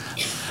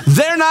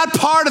 They're not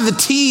part of the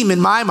team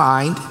in my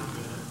mind.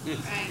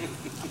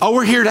 Oh,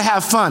 we're here to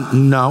have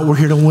fun. No, we're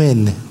here to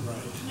win.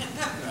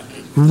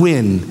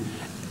 Win.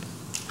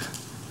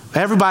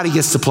 Everybody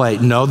gets to play.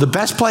 No, the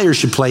best players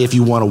should play if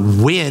you want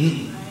to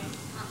win.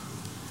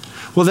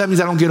 Well, that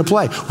means I don't get to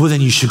play. Well,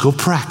 then you should go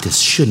practice,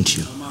 shouldn't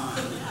you?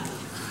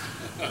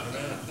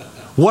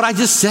 What I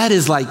just said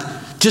is like,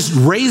 just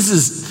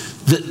raises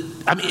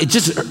it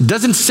just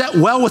doesn't set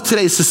well with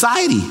today's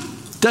society,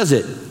 does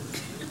it?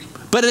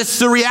 But it's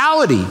the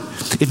reality.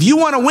 If you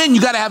want to win,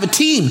 you got to have a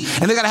team,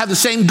 and they got to have the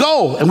same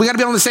goal, and we got to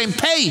be on the same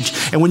page.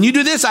 And when you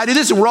do this, I do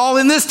this, and we're all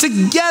in this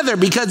together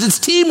because it's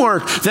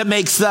teamwork that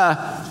makes the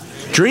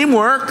dream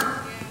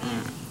work.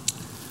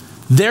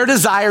 Their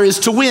desire is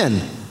to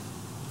win.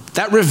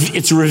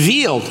 It's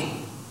revealed.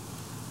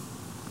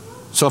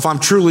 So if I'm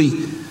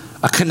truly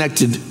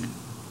connected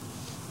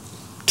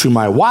to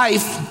my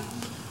wife,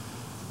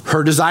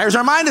 her desires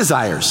are my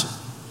desires.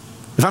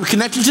 If I'm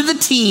connected to the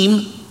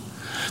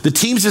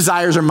team's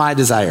desires are my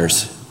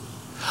desires.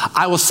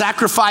 I will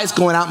sacrifice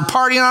going out and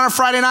partying on a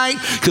Friday night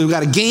because we've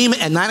got a game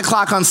at 9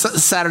 o'clock on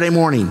Saturday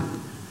morning.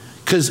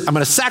 Because I'm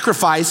going to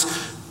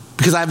sacrifice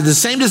because I have the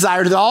same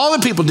desire that all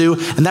other people do,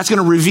 and that's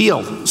going to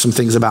reveal some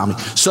things about me.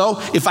 So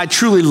if I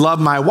truly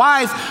love my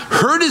wife,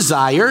 her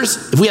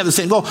desires, if we have the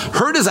same goal,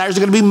 her desires are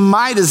going to be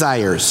my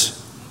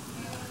desires.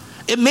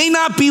 It may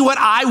not be what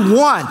I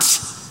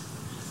want,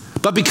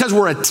 but because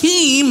we're a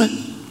team,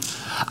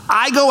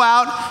 I go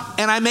out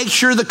and I make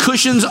sure the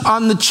cushions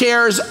on the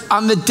chairs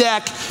on the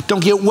deck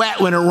don't get wet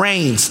when it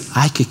rains.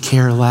 I could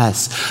care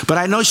less. But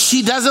I know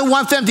she doesn't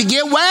want them to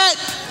get wet.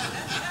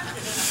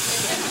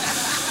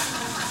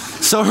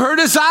 So her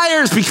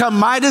desires become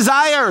my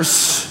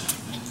desires.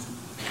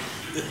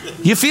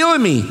 You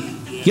feeling me?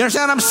 You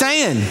understand what I'm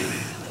saying?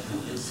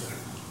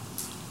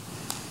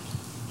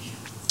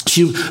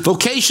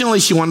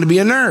 Vocationally, she wanted to be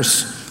a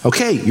nurse.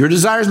 Okay, your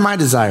desire is my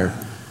desire.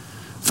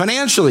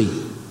 Financially,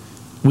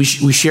 we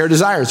share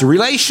desires.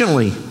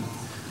 Relationally,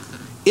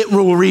 it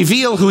will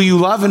reveal who you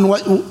love and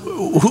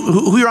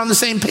who you're on the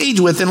same page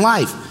with in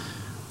life.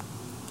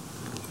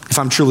 If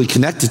I'm truly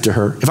connected to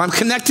her. If I'm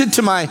connected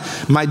to my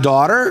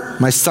daughter,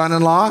 my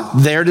son-in-law,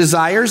 their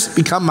desires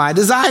become my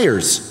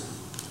desires.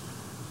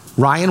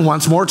 Ryan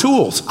wants more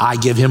tools. I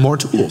give him more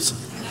tools.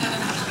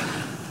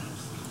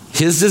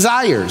 His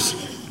desires.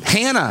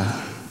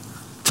 Hannah,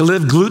 to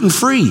live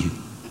gluten-free.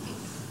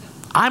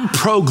 I'm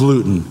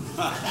pro-gluten.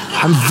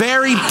 I'm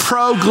very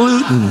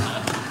pro-gluten.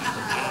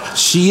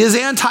 She is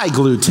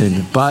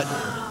anti-gluten, but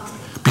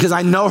because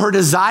I know her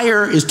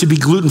desire is to be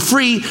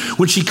gluten-free,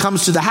 when she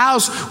comes to the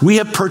house, we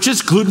have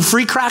purchased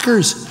gluten-free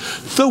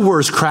crackers. The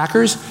worst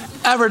crackers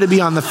ever to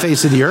be on the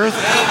face of the earth.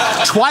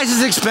 Twice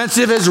as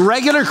expensive as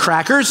regular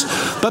crackers,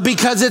 but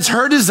because it's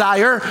her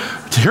desire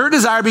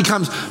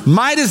becomes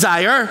my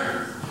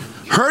desire.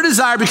 Her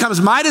desire becomes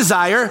my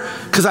desire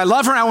because I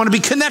love her and I want to be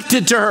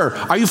connected to her.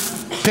 Are you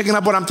picking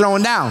up what I'm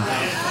throwing down?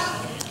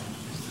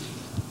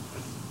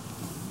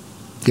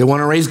 They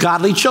want to raise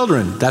godly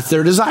children. That's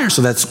their desire,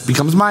 so that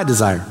becomes my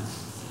desire.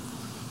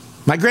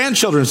 My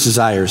grandchildren's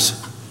desires.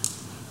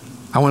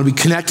 I want to be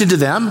connected to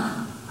them.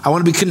 I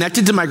want to be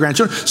connected to my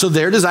grandchildren, so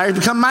their desires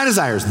become my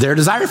desires. Their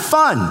desire,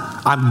 fun.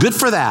 I'm good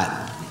for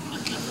that.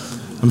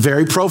 I'm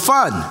very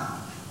pro-fun.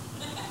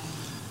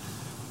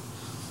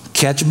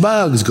 Catch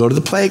bugs, go to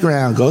the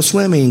playground, go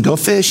swimming, go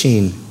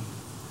fishing.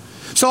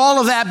 So all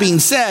of that being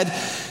said,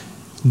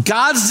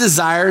 God's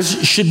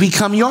desires should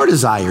become your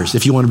desires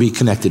if you want to be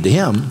connected to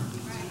Him.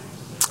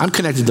 I'm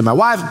connected to my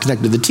wife, I'm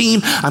connected to the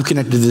team, I'm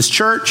connected to this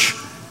church,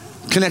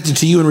 connected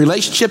to you in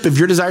relationship. If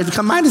your desires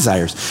become my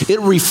desires, it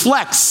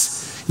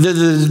reflects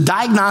the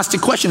diagnostic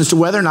question as to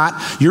whether or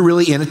not you're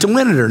really in it to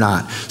win it or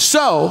not.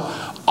 So,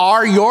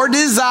 are your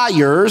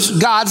desires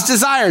God's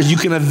desires? You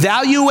can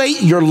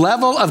evaluate your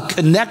level of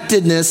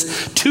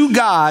connectedness to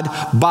God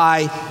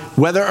by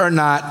whether or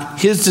not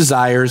His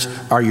desires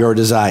are your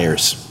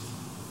desires.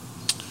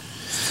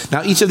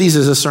 Now, each of these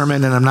is a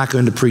sermon, and I'm not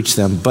going to preach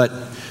them, but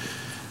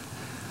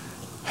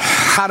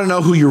how to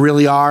know who you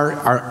really are.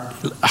 Our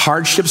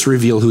hardships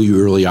reveal who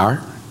you really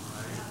are.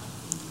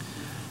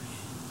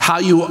 How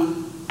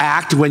you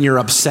act when you're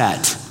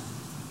upset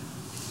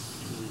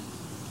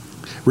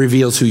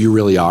reveals who you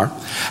really are.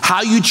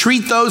 How you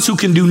treat those who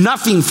can do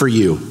nothing for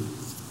you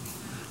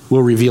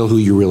will reveal who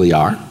you really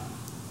are.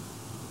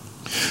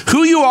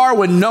 Who you are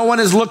when no one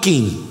is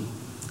looking,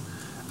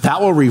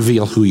 that will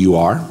reveal who you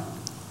are.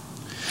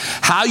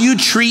 How you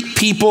treat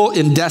people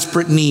in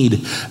desperate need,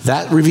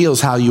 that reveals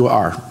how you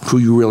are, who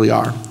you really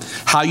are.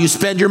 How you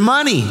spend your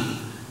money,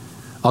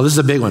 oh, this is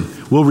a big one,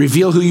 will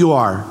reveal who you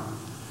are.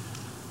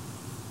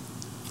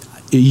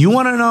 You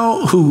want to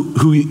know who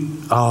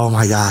oh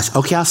my gosh,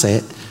 okay, I'll say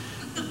it.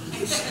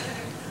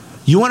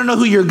 You want to know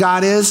who your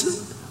God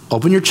is?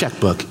 Open your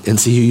checkbook and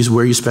see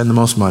where you spend the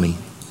most money.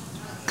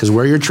 Because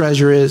where your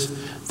treasure is,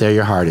 there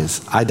your heart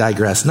is. I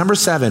digress. Number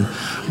 7,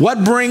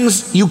 what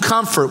brings you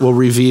comfort will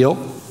reveal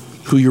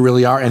who you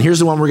really are. And here's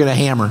the one we're going to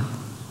hammer.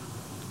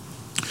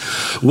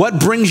 What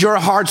brings your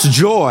heart's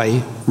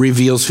joy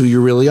reveals who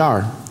you really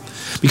are.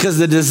 Because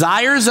the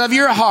desires of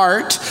your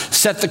heart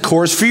set the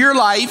course for your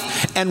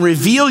life and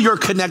reveal your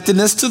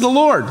connectedness to the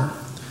Lord.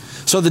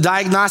 So the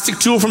diagnostic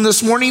tool from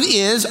this morning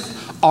is,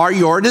 Are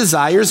your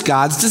desires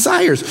God's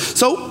desires?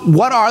 So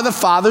what are the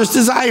Father's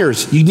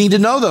desires? You need to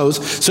know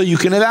those so you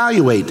can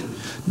evaluate.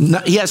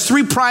 He has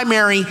three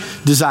primary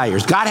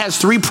desires. God has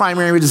three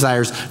primary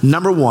desires.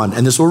 Number one,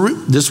 and this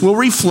will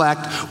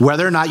reflect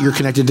whether or not you're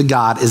connected to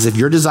God, is if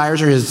your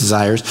desires are his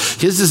desires.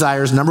 His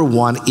desires, number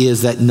one,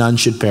 is that none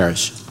should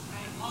perish.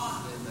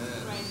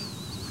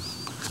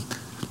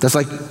 That's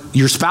like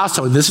your spouse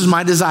telling you, this is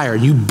my desire.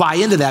 And you buy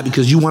into that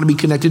because you want to be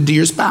connected to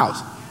your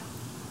spouse.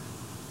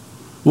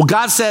 Well,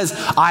 God says,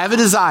 I have a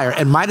desire,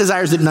 and my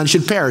desire is that none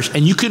should perish.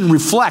 And you can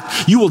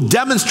reflect, you will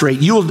demonstrate,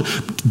 you will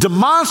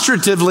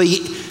demonstratively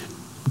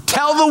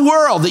tell the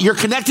world that you're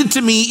connected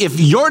to me if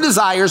your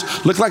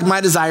desires look like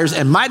my desires,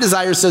 and my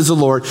desire, says the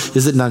Lord,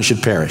 is that none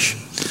should perish.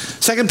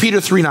 2 Peter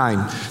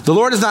 3:9, the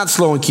Lord is not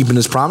slow in keeping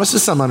his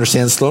promises. Some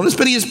understand slowness,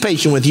 but he is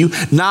patient with you,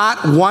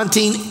 not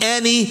wanting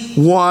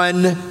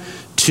anyone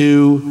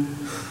to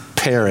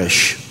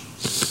perish.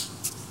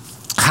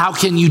 How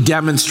can you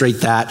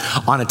demonstrate that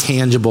on a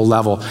tangible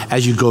level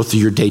as you go through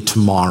your day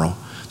tomorrow?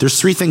 There's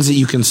three things that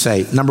you can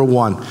say. Number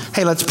one,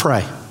 hey, let's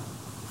pray.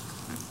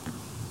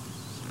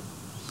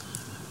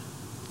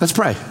 Let's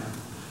pray.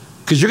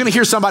 Because you're going to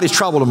hear somebody's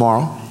trouble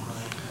tomorrow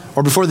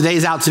or before the day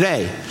is out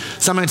today.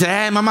 Somebody say,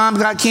 hey, my mom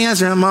got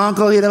cancer, and my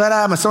uncle,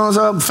 my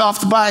so-and-so fell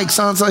off the bike,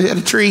 so-and-so hit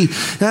a tree,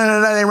 they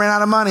ran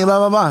out of money,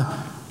 blah, blah,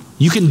 blah.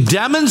 You can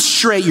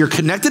demonstrate your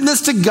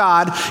connectedness to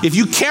God. If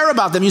you care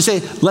about them, you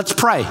say, let's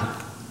pray.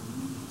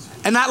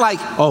 And not like,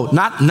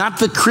 not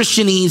the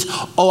Christianese,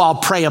 I'll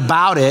pray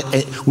about it,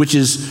 which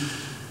is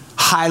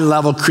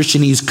high-level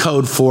Christianese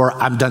code for,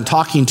 I'm done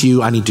talking to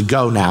you, I need to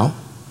go now.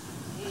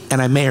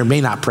 And I may or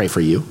may not pray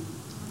for you.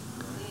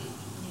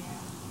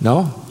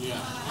 No?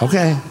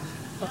 Okay.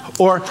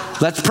 Or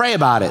let's pray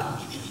about it.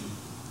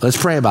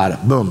 Let's pray about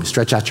it. Boom,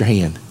 stretch out your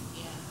hand.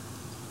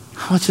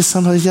 I was just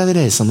somebody the other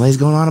day. Somebody's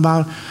going on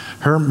about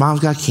her mom's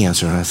got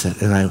cancer.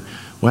 And I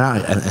went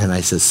out and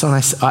I said, son,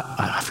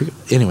 I forget.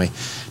 Anyway,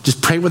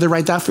 just pray with her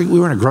right there. We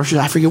were in a grocery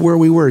store. I forget where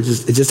we were. It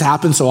just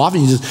happens so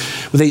often.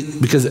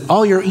 Because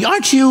you're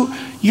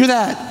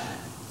that,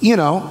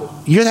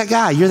 you're that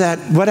guy. You're that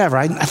whatever.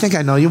 I think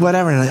I know you,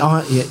 whatever.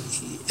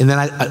 And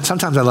then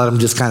sometimes I let them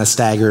just kind of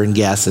stagger and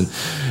guess. And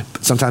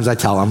sometimes I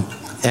tell them.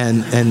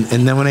 And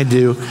then when I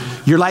do,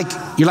 you're like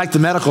the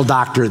medical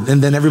doctor,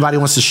 and then everybody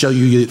wants to show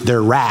you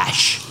their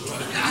rash.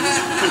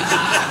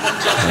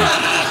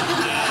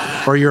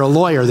 Or you're a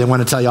lawyer, they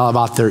want to tell you all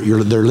about their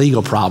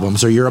legal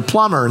problems. Or you're a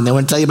plumber, and they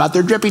want to tell you about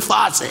their drippy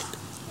faucet.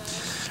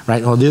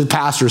 Right? Well, they're the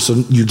pastor, so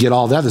you get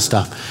all the other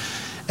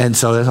stuff. And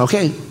so,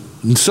 okay,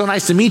 it's so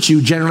nice to meet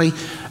you. Generally,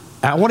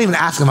 I won't even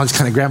ask them. I'll just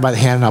kind of grab them by the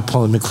hand, and I'll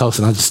pull them in close,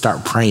 and I'll just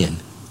start praying.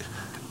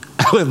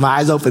 With my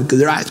eyes open, because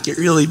their eyes get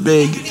really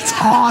big. It's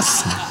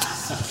awesome.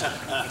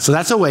 So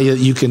that's a way that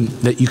you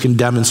can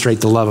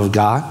demonstrate the love of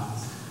God.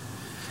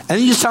 And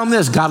then you just tell them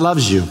this, God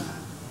loves you.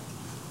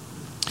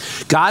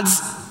 God's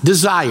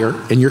desire,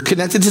 and you're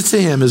connected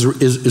to him,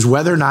 is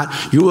whether or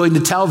not you're willing to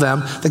tell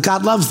them that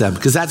God loves them.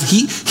 Because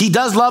he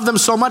does love them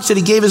so much that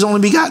he gave his only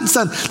begotten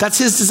son. That's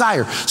his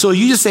desire. So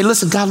you just say,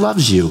 listen, God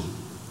loves you.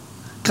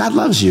 God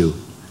loves you.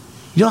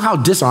 You know how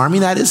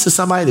disarming that is to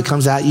somebody that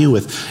comes at you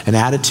with an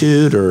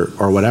attitude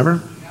or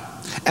whatever?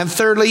 And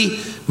thirdly,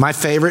 my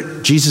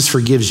favorite, Jesus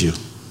forgives you.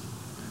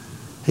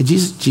 Hey,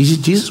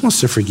 Jesus wants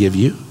to forgive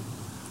you.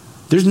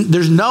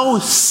 There's no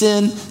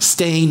sin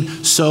stain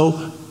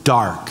so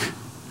dark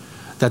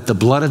that the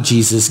blood of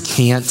Jesus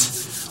can't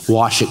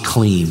wash it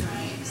clean.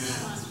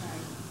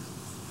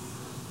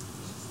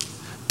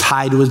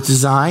 Tide was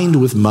designed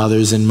with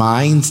mothers in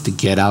mind to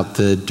get out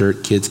the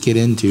dirt kids get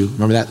into.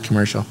 Remember that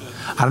commercial?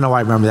 I don't know why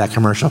I remember that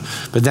commercial.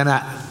 But then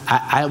I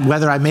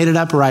whether I made it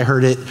up or I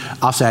heard it,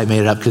 I'll say I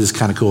made it up because it's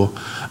kind of cool.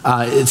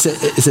 It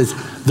says,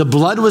 the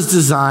blood was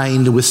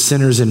designed with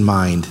sinners in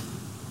mind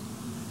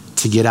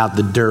to get out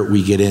the dirt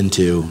we get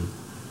into.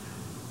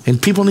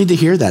 And people need to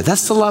hear that.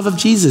 That's the love of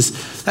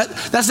Jesus.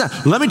 That's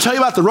not, let me tell you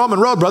about the Roman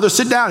road, brother.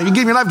 Sit down. You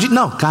give your life.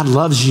 No, God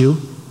loves you.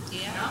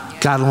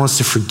 God wants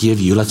to forgive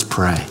you. Let's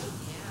pray.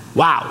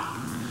 Wow.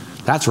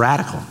 That's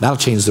radical. That'll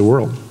change the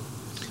world.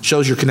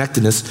 Shows your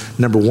connectedness,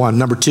 number one.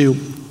 Number two,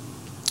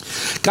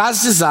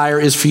 God's desire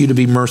is for you to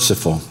be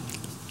merciful.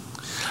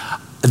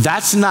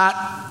 That's not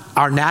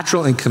our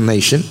natural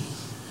inclination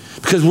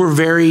because we're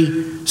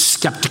very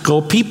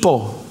skeptical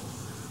people.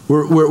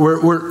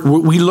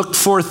 We look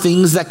for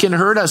things that can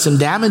hurt us and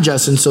damage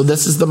us, and so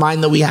this is the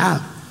mind that we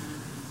have,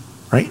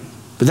 right?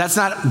 But that's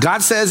not,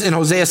 God says in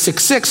Hosea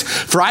 6:6,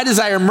 for I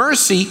desire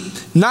mercy,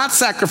 not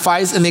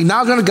sacrifice, and the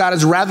acknowledgement of God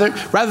is rather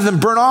than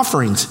burnt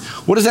offerings.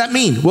 What does that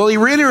mean? Well, he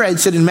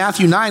reiterates it in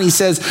Matthew 9. He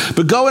says,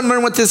 but go and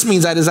learn what this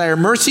means. I desire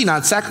mercy,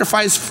 not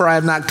sacrifice, for I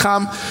have not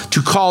come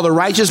to call the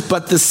righteous,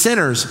 but the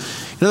sinners.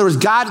 In other words,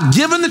 God,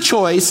 given the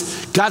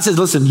choice, God says,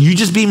 listen, you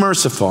just be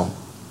merciful.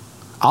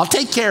 I'll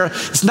take care of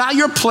it. It's not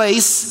your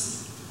place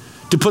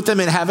to put them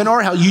in heaven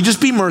or hell. You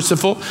just be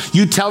merciful.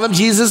 You tell them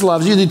Jesus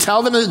loves you. You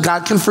tell them that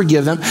God can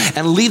forgive them,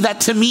 and leave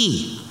that to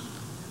me.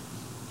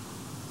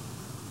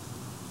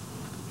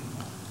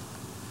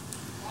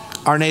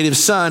 our native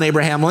son,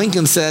 Abraham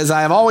Lincoln, says,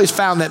 I have always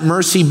found that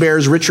mercy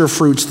bears richer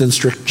fruits than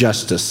strict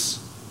justice.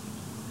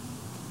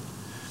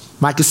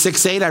 Micah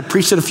 6:8, I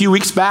preached it a few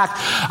weeks back.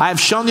 I have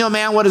shown thee, O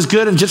man, what is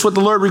good and just what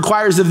the Lord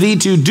requires of thee,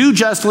 to do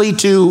justly,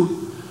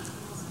 to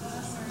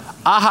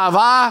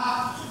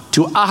ahava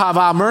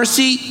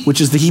mercy,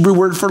 which is the Hebrew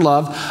word for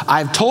love. I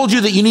have told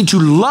you that you need to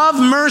love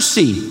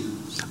mercy.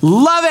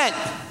 Love it.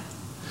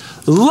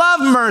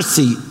 Love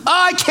mercy. Oh,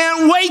 I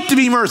can't wait to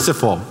be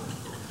merciful.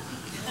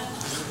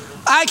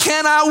 I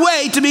cannot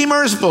wait to be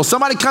merciful.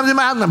 Somebody comes in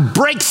my house and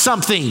breaks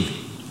something.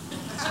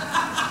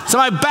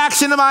 Somebody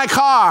backs into my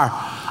car.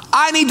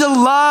 I need to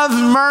love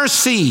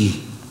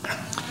mercy.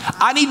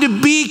 I need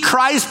to be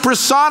Christ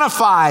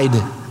personified.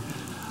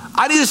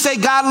 I need to say,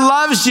 God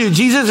loves you.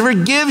 Jesus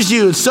forgives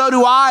you. So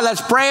do I.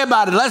 Let's pray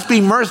about it. Let's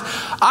be merciful.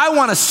 I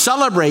want to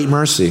celebrate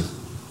mercy.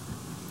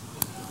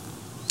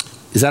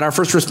 Is that our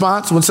first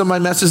response when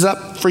somebody messes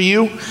up for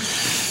you?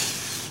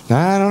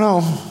 I don't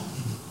know.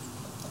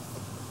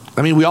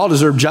 I mean, we all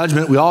deserve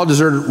judgment. We all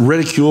deserve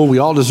ridicule. We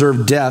all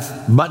deserve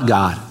death, but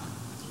God.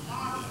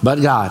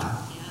 But God.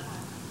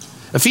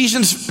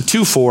 Ephesians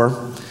 2:4.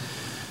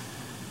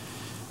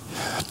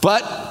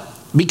 But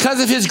because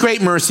of his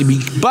great mercy,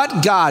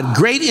 but God,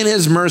 great in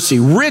his mercy,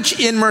 rich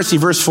in mercy,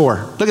 verse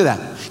 4. Look at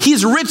that.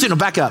 He's rich in,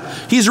 back up.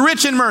 He's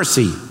rich in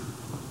mercy.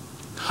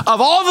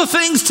 Of all the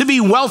things to be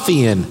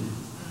wealthy in,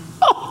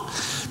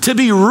 to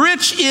be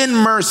rich in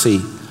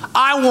mercy.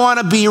 I want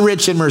to be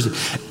rich in mercy.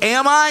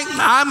 Am I?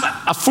 I'm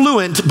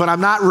affluent, but I'm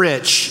not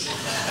rich.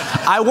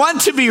 I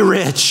want to be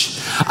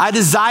rich. I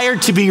desire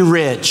to be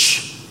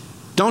rich.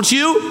 Don't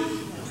you?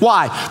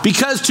 Why?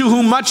 Because to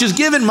whom much is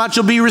given, much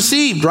will be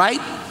received, right?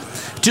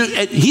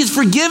 He's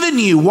forgiven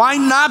you. Why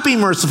not be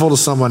merciful to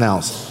someone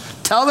else?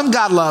 Tell them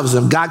God loves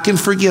them. God can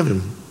forgive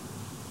them.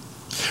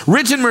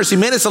 Rich in mercy,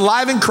 made us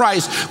alive in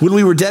Christ when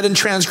we were dead in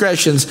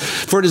transgressions.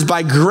 For it is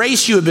by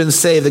grace you have been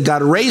saved, that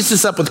God raised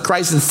us up with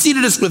Christ and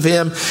seated us with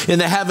him in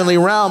the heavenly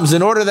realms,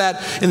 in order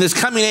that in this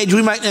coming age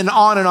we might, and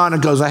on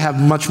it goes. I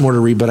have much more to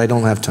read, but I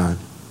don't have time.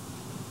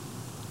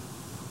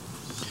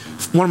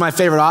 One of my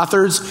favorite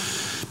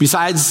authors,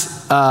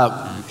 besides Dr.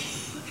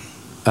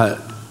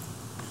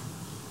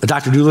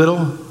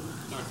 Doolittle?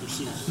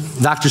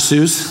 Dr.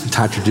 Seuss.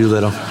 Dr.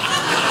 Doolittle.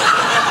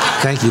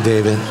 Thank you,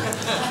 David.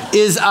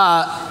 Is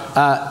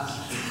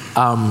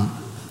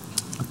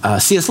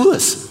C.S.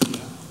 Lewis.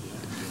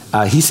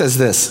 He says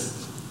this.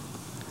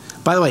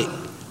 By the way,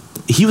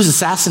 he was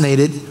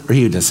assassinated, or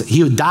he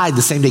died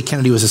the same day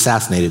Kennedy was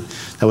assassinated.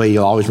 That way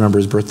you'll always remember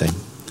his birthday.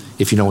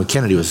 If you know when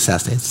Kennedy was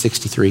assassinated,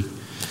 63. It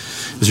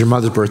was your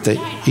mother's birthday.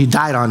 He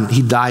died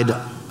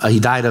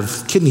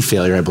of kidney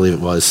failure, I believe it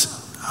was,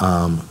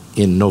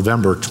 in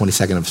November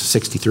 22nd of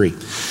 63.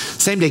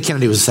 Same day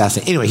Kennedy was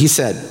assassinated. Anyway, he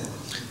said,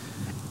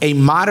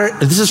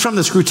 this is from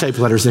the Screwtape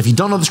Letters. And if you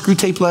don't know the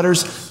Screwtape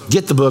Letters,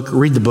 get the book,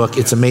 read the book.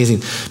 It's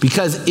amazing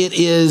because it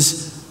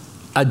is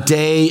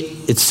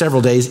it's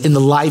several days in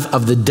the life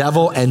of the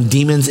devil and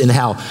demons in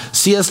hell.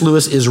 C.S.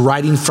 Lewis is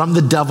writing from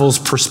the devil's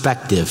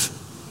perspective.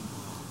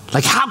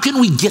 Like, how can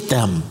we get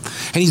them?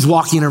 And he's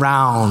walking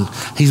around.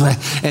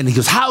 And he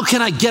goes, how can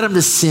I get them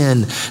to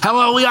sin?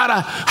 How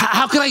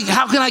can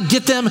I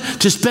get them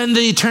to spend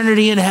the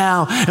eternity in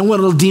hell? And one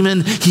little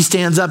demon, he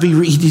stands up.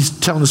 He's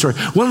telling the story.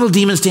 One little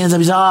demon stands up.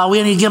 He says,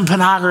 we need to give him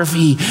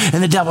pornography.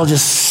 And the devil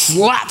just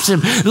slaps him.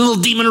 The little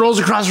demon rolls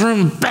across the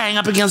room, bang,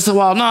 up against the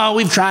wall. No,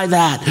 we've tried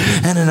that.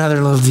 And another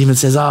little demon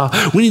says,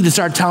 we need to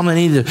start telling them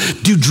they need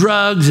to do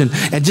drugs and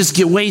just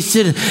get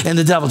wasted. And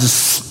the devil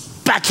just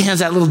backhands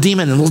that little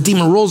demon, and the little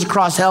demon rolls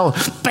across hell,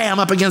 bam,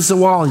 up against the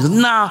wall. He goes,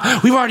 no,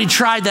 we've already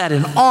tried that,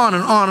 and on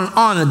and on and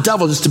on. And the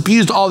devil just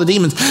abused all the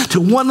demons to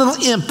one little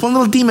imp, one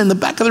little demon in the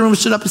back of the room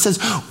stood up and says,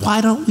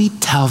 why don't we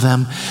tell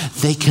them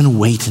they can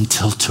wait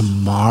until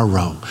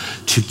tomorrow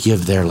to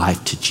give their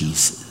life to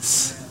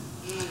Jesus?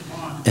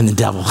 And the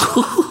devil,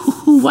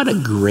 what a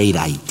great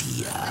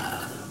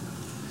idea.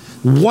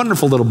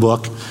 Wonderful little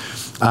book,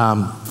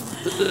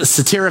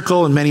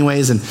 satirical in many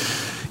ways and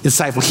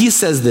insightful. He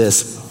says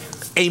this,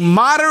 a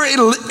moderate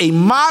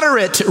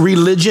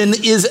religion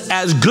is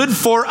as good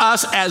for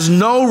us as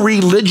no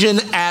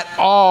religion at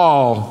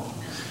all,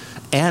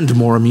 and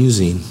more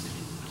amusing.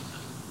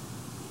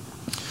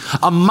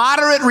 A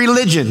moderate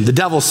religion, the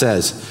devil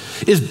says,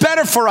 is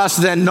better for us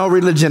than no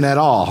religion at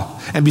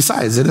all. And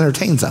besides, it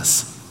entertains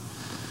us.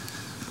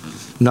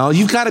 No,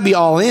 you've got to be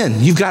all in.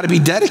 You've got to be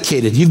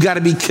dedicated. You've got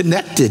to be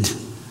connected.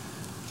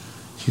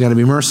 You've got to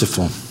be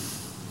merciful.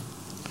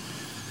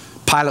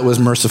 Pilate was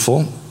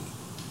merciful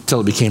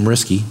until it became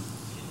risky.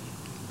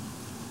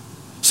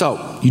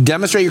 So, you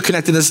demonstrate your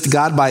connectedness to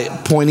God by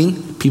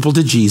pointing people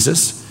to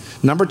Jesus.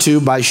 Number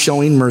 2, by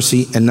showing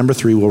mercy. And number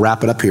 3, we'll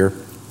wrap it up here,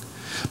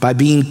 by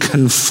being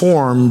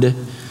conformed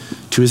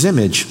to his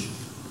image.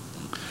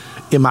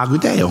 Imago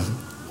Dei.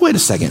 Wait a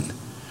second.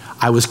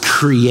 I was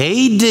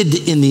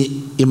created in the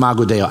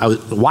Imago Dei.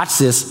 Watch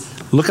this.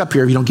 Look up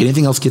here. If you don't get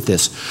anything else, get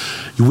this.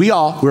 We're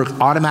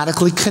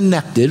automatically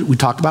connected. We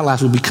talked about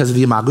last week because of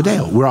the Imago Dei.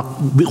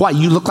 Why?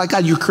 You look like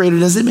God. You're created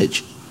in his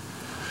image.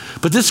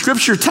 But this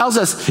scripture tells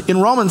us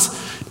in Romans,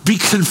 be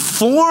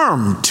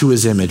conformed to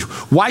his image.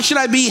 Why should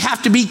I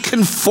have to be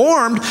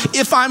conformed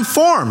if I'm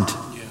formed?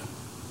 Yeah.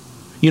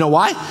 You know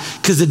why?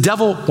 Because the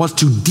devil wants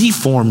to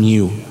deform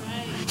you.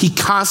 He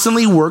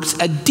constantly works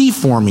at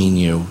deforming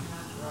you.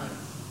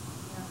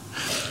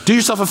 Do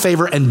yourself a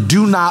favor and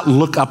do not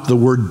look up the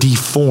word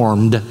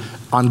deformed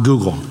on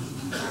Google,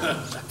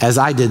 as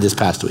I did this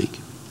past week.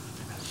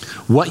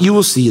 What you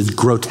will see is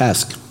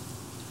grotesque.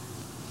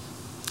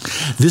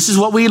 This is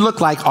what we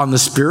look like on the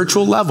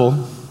spiritual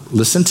level.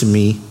 Listen to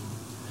me.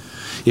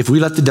 If we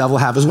let the devil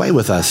have his way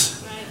with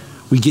us,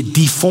 we get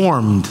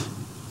deformed.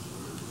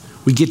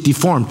 We get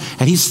deformed.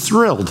 And he's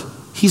thrilled.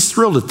 He's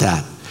thrilled at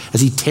that as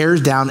he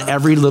tears down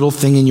every little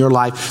thing in your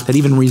life that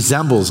even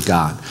resembles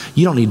God.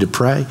 You don't need to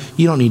pray.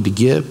 You don't need to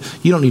give.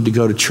 You don't need to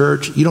go to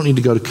church. You don't need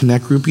to go to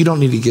Connect Group. You don't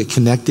need to get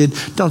connected.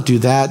 Don't do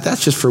that.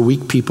 That's just for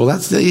weak people.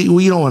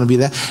 We don't want to be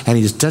that. And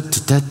he just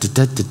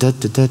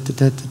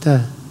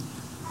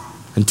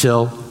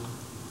until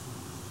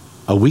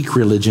a weak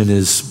religion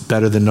is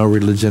better than no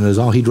religion at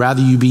all. He'd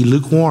rather you be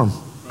lukewarm.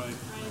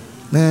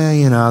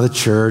 The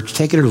church,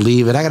 take it or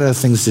leave it. I got other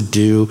things to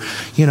do,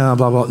 blah,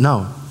 blah.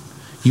 No.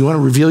 You want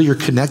to reveal your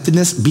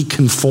connectedness? Be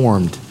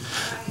conformed.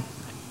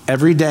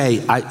 Every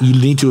day,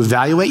 you need to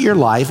evaluate your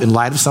life in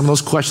light of some of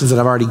those questions that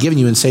I've already given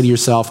you and say to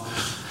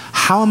yourself,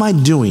 how am I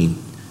doing?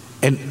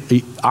 And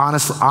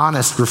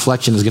honest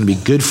reflection is going to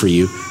be good for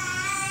you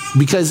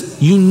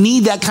because you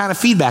need that kind of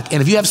feedback.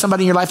 And if you have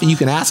somebody in your life and you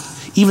can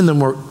ask, even the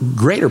more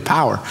greater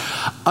power.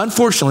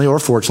 Unfortunately or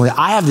fortunately,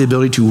 I have the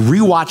ability to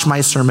rewatch my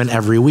sermon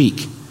every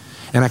week.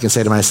 And I can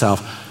say to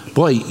myself,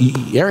 boy,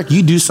 Eric,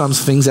 you do some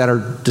things that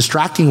are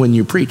distracting when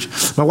you preach.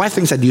 My wife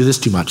thinks I do this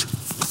too much.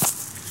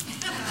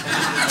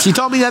 She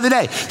told me the other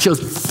day, she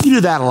goes, you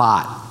do that a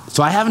lot.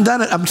 So I haven't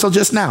done it up until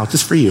just now,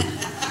 just for you.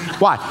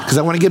 Why? Because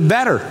I want to get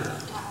better.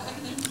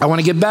 I want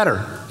to get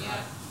better.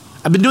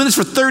 I've been doing this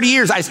for 30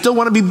 years. I still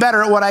want to be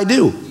better at what I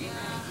do.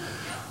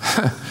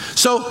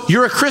 So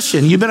you're a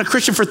Christian. You've been a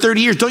Christian for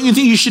 30 years. Don't you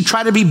think you should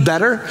try to be a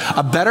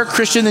better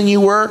Christian than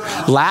you were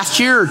last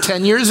year or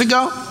 10 years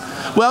ago?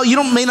 Well,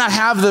 you may not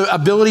have the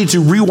ability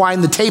to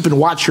rewind the tape and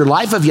watch your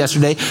life of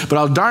yesterday, but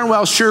I'll darn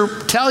well sure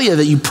tell you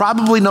that you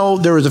probably know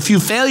there was a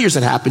few failures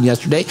that happened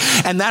yesterday,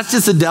 and that's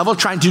just the devil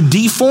trying to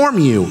deform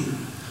you.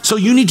 So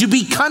you need to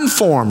be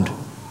conformed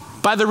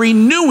by the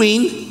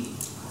renewing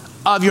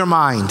of your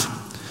mind.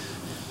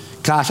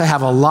 Gosh, I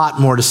have a lot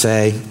more to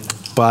say,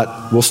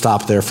 but we'll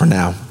stop there for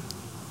now.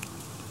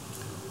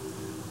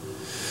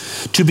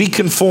 To be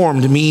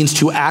conformed means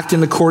to act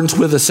in accordance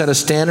with a set of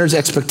standards,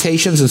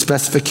 expectations, and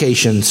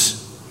specifications.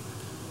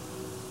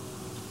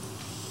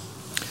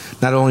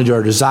 Not only do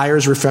our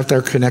desires reflect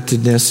our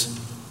connectedness,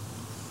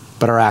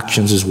 but our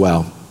actions as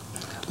well.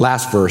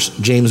 Last verse,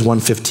 James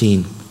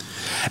 1:15.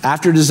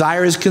 After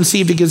desire is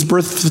conceived, it gives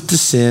birth to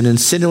sin, and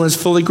sin, when it's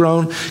fully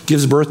grown,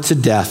 gives birth to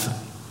death.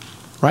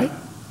 Right?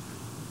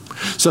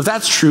 So if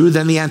that's true,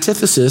 then the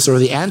antithesis or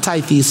the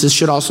antithesis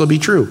should also be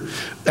true.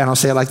 And I'll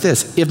say it like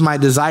this. If my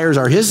desires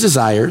are his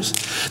desires,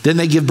 then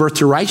they give birth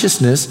to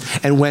righteousness,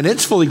 and when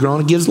it's fully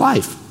grown, it gives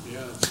life.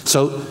 Yeah.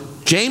 So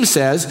James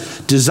says,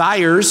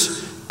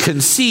 desires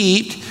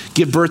conceived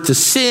give birth to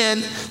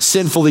sin.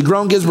 Sin fully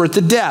grown gives birth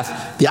to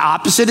death. The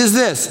opposite is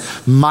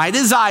this. My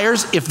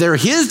desires, if they're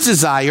his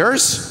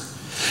desires,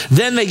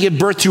 then they give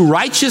birth to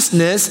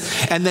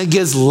righteousness and then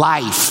gives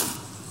life.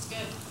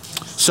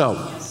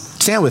 So,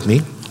 stand with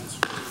me.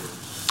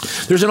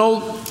 There's an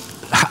old,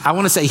 I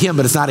want to say hymn,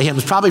 but it's not a hymn.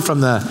 It's probably from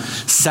the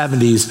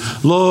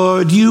 70s.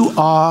 Lord, you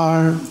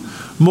are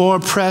more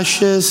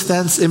precious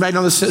than, anybody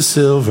know this?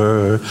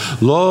 Silver.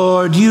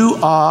 Lord, you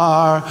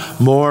are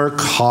more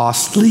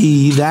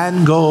costly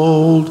than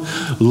gold.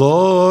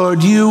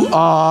 Lord, you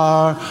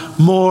are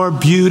more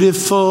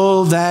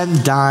beautiful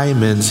than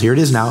diamonds. Here it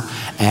is now.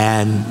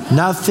 And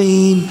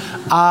nothing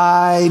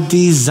I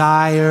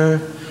desire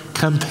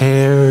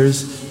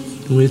compares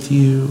with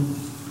you.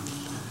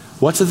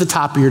 What's at the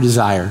top of your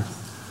desire?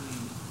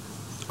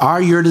 Are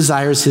your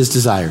desires his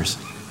desires?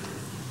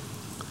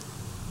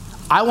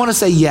 I want to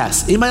say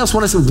yes. Anybody else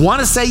want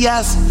to say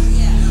yes?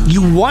 Yeah.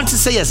 You want to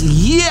say yes.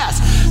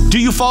 Yes. Do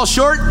you fall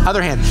short?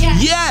 Other hand.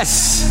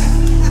 Yes.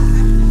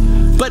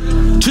 But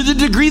to the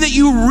degree that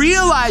you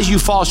realize you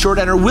fall short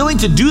and are willing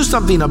to do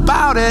something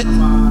about it,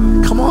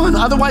 come on.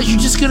 Otherwise, you're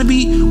just going to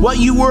be what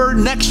you were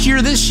next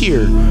year, this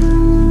year.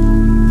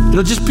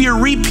 It'll just be a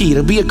repeat.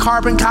 It'll be a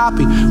carbon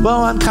copy.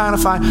 Well, I'm kind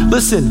of fine.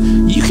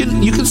 Listen, you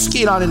can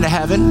skate on into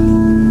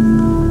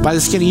heaven by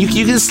the skin. You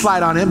can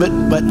slide on in,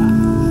 but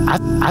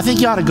I think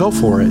you ought to go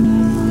for it.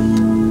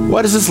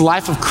 What does this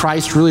life of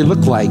Christ really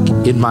look like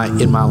in my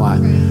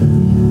life?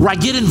 Where I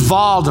get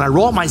involved and I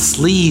roll up my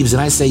sleeves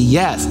and I say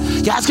yes.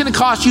 Yeah, it's going to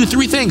cost you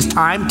 3 things: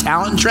 time,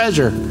 talent, and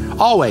treasure.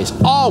 Always,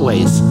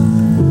 always.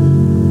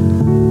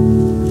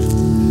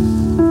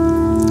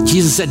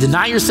 Jesus said,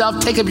 deny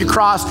yourself, take up your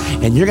cross,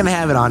 and you're going to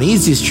have it on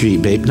easy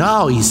street, babe.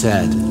 No, he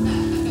said,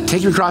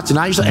 take your cross,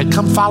 deny yourself, and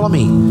come follow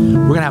me.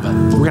 We're going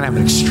to have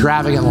an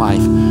extravagant life.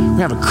 We're going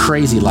to have a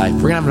crazy life.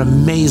 We're going to have an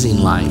amazing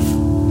life.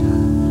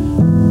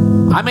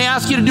 I may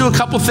ask you to do a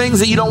couple things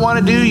that you don't want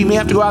to do. You may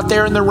have to go out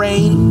there in the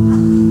rain.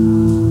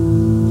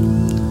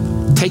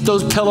 Take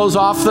those pillows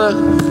off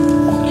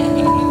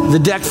the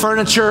deck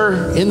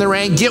furniture in the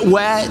rain. Get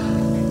wet.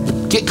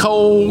 Get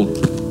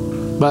cold.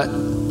 But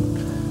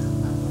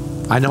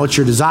I know it's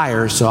your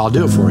desire, so I'll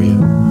do it for you.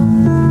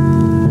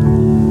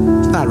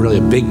 It's not really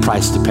a big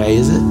price to pay,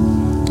 is it?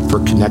 For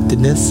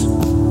connectedness.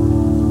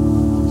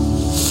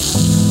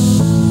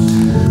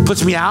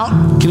 Puts me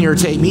out, can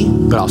irritate me,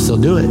 but I'll still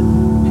do it.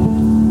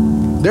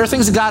 There are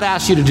things that God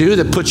asks you to do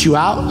that puts you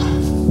out,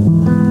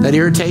 that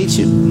irritates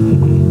you,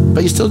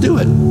 but you still do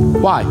it.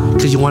 Why?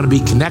 Because you want to be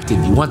connected.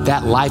 You want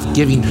that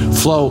life-giving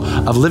flow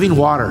of living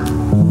water.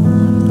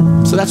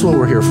 So that's what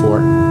we're here for.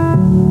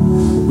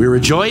 We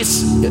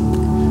rejoice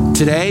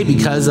today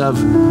because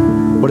of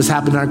what has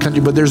happened in our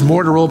country, but there's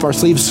more to roll up our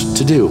sleeves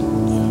to do.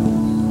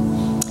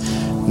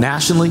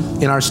 Nationally,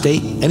 in our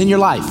state, and in your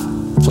life.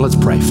 So let's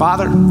pray.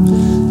 Father,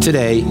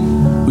 today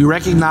we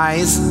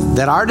recognize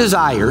that our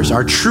desires,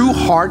 our true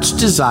heart's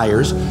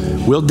desires,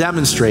 will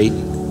demonstrate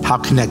how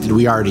connected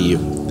we are to you.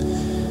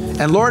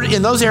 And Lord,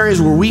 in those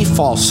areas where we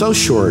fall so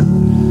short,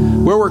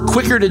 where we're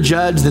quicker to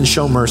judge than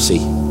show mercy,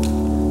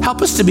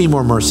 help us to be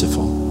more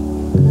merciful.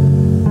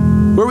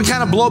 Where we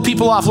kind of blow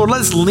people off, Lord,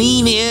 let us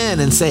lean in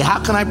and say,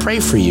 how can I pray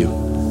for you?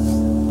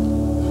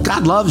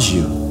 God loves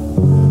you.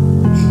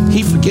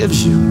 He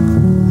forgives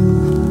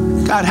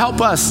you. God,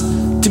 help us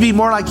to be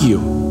more like you.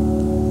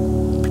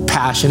 Be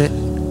passionate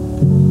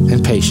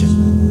and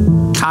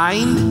patient.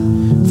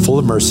 Kind, full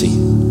of mercy.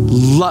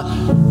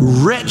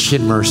 Rich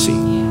in mercy.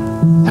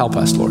 Help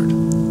us, Lord.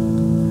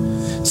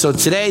 So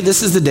today,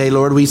 this is the day,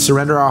 Lord, we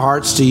surrender our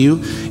hearts to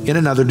you in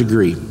another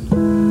degree.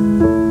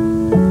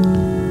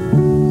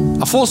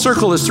 A full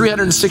circle is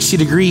 360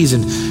 degrees,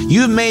 and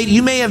you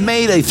may have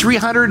made a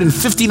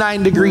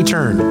 359 degree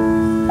turn.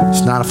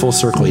 It's not a full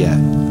circle yet.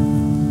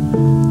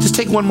 Just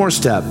take one more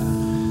step.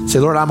 Say,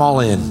 Lord, I'm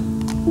all in.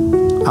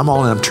 I'm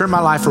all in. I'm turning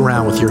my life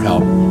around with your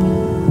help.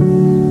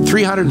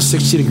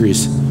 360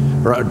 degrees,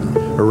 or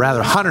rather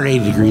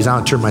 180 degrees. I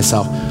don't turn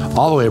myself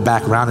all the way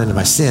back around into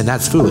my sin.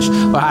 That's foolish.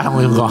 Well, I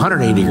don't even go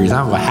 180 degrees.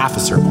 I don't go half a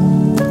circle.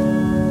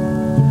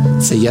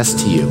 Say yes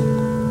to you.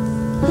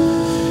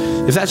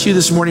 If that's you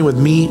this morning with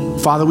me,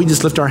 Father, we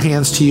just lift our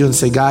hands to you and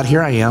say, God,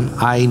 here I am.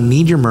 I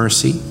need your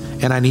mercy,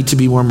 and I need to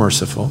be more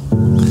merciful.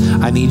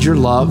 I need your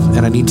love,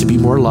 and I need to be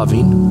more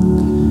loving.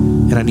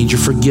 And I need your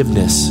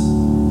forgiveness,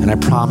 and I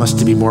promise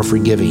to be more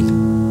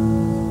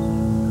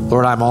forgiving.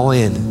 Lord, I'm all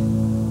in.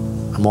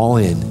 I'm all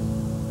in.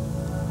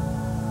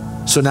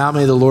 So now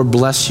may the Lord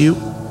bless you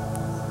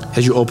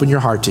as you open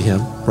your heart to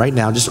him. Right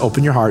now, just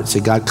open your heart and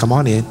say, God, come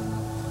on in.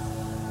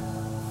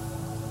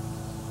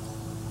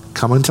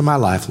 Come into my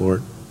life,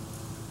 Lord.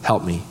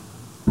 Help me.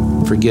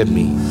 Forgive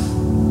me.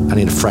 I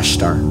need a fresh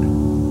start.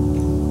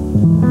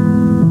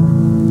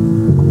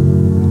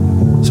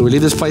 So we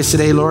leave this place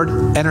today, Lord,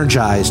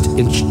 energized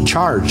and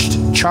charged.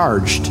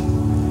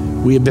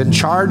 We have been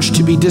charged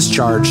to be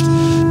discharged,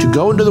 to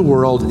go into the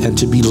world and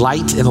to be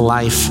light and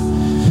life,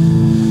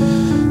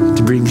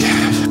 to bring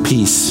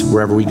peace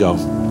wherever we go.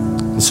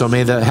 And so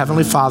may the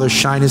Heavenly Father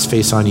shine his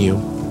face on you.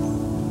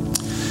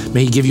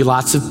 May he give you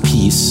lots of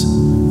peace.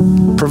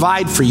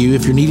 Provide for you.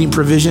 If you're needing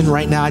provision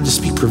right now, I just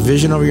speak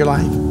provision over your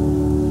life.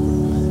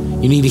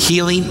 You need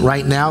healing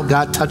right now.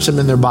 God, touch them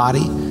in their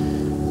body.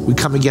 We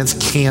come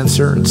against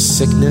cancer and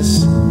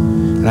sickness,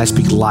 and I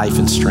speak life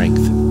and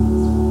strength.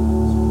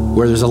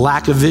 Where there's a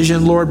lack of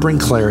vision, Lord, bring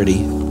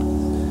clarity.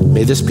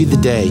 May this be the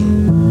day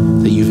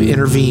that you've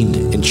intervened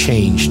and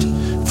changed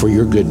for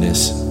your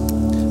goodness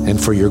and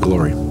for your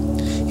glory.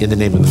 In the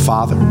name of the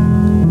Father,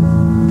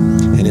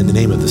 and in the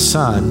name of the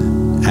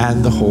Son,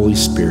 and the Holy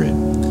Spirit.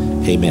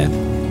 Amen.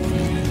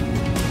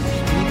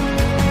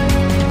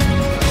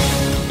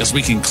 As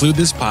we conclude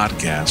this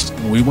podcast,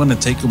 we want to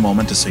take a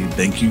moment to say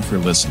thank you for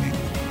listening.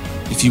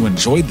 If you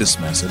enjoyed this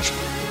message,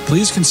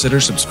 please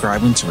consider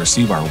subscribing to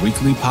receive our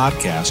weekly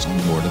podcast on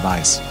your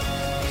device.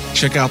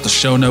 Check out the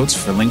show notes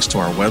for links to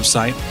our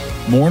website,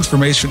 more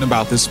information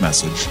about this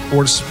message,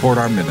 or to support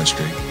our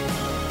ministry.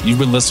 You've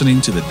been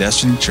listening to the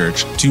Destiny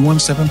Church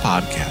 217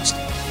 podcast,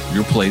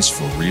 your place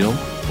for real,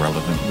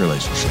 relevant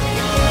relationship.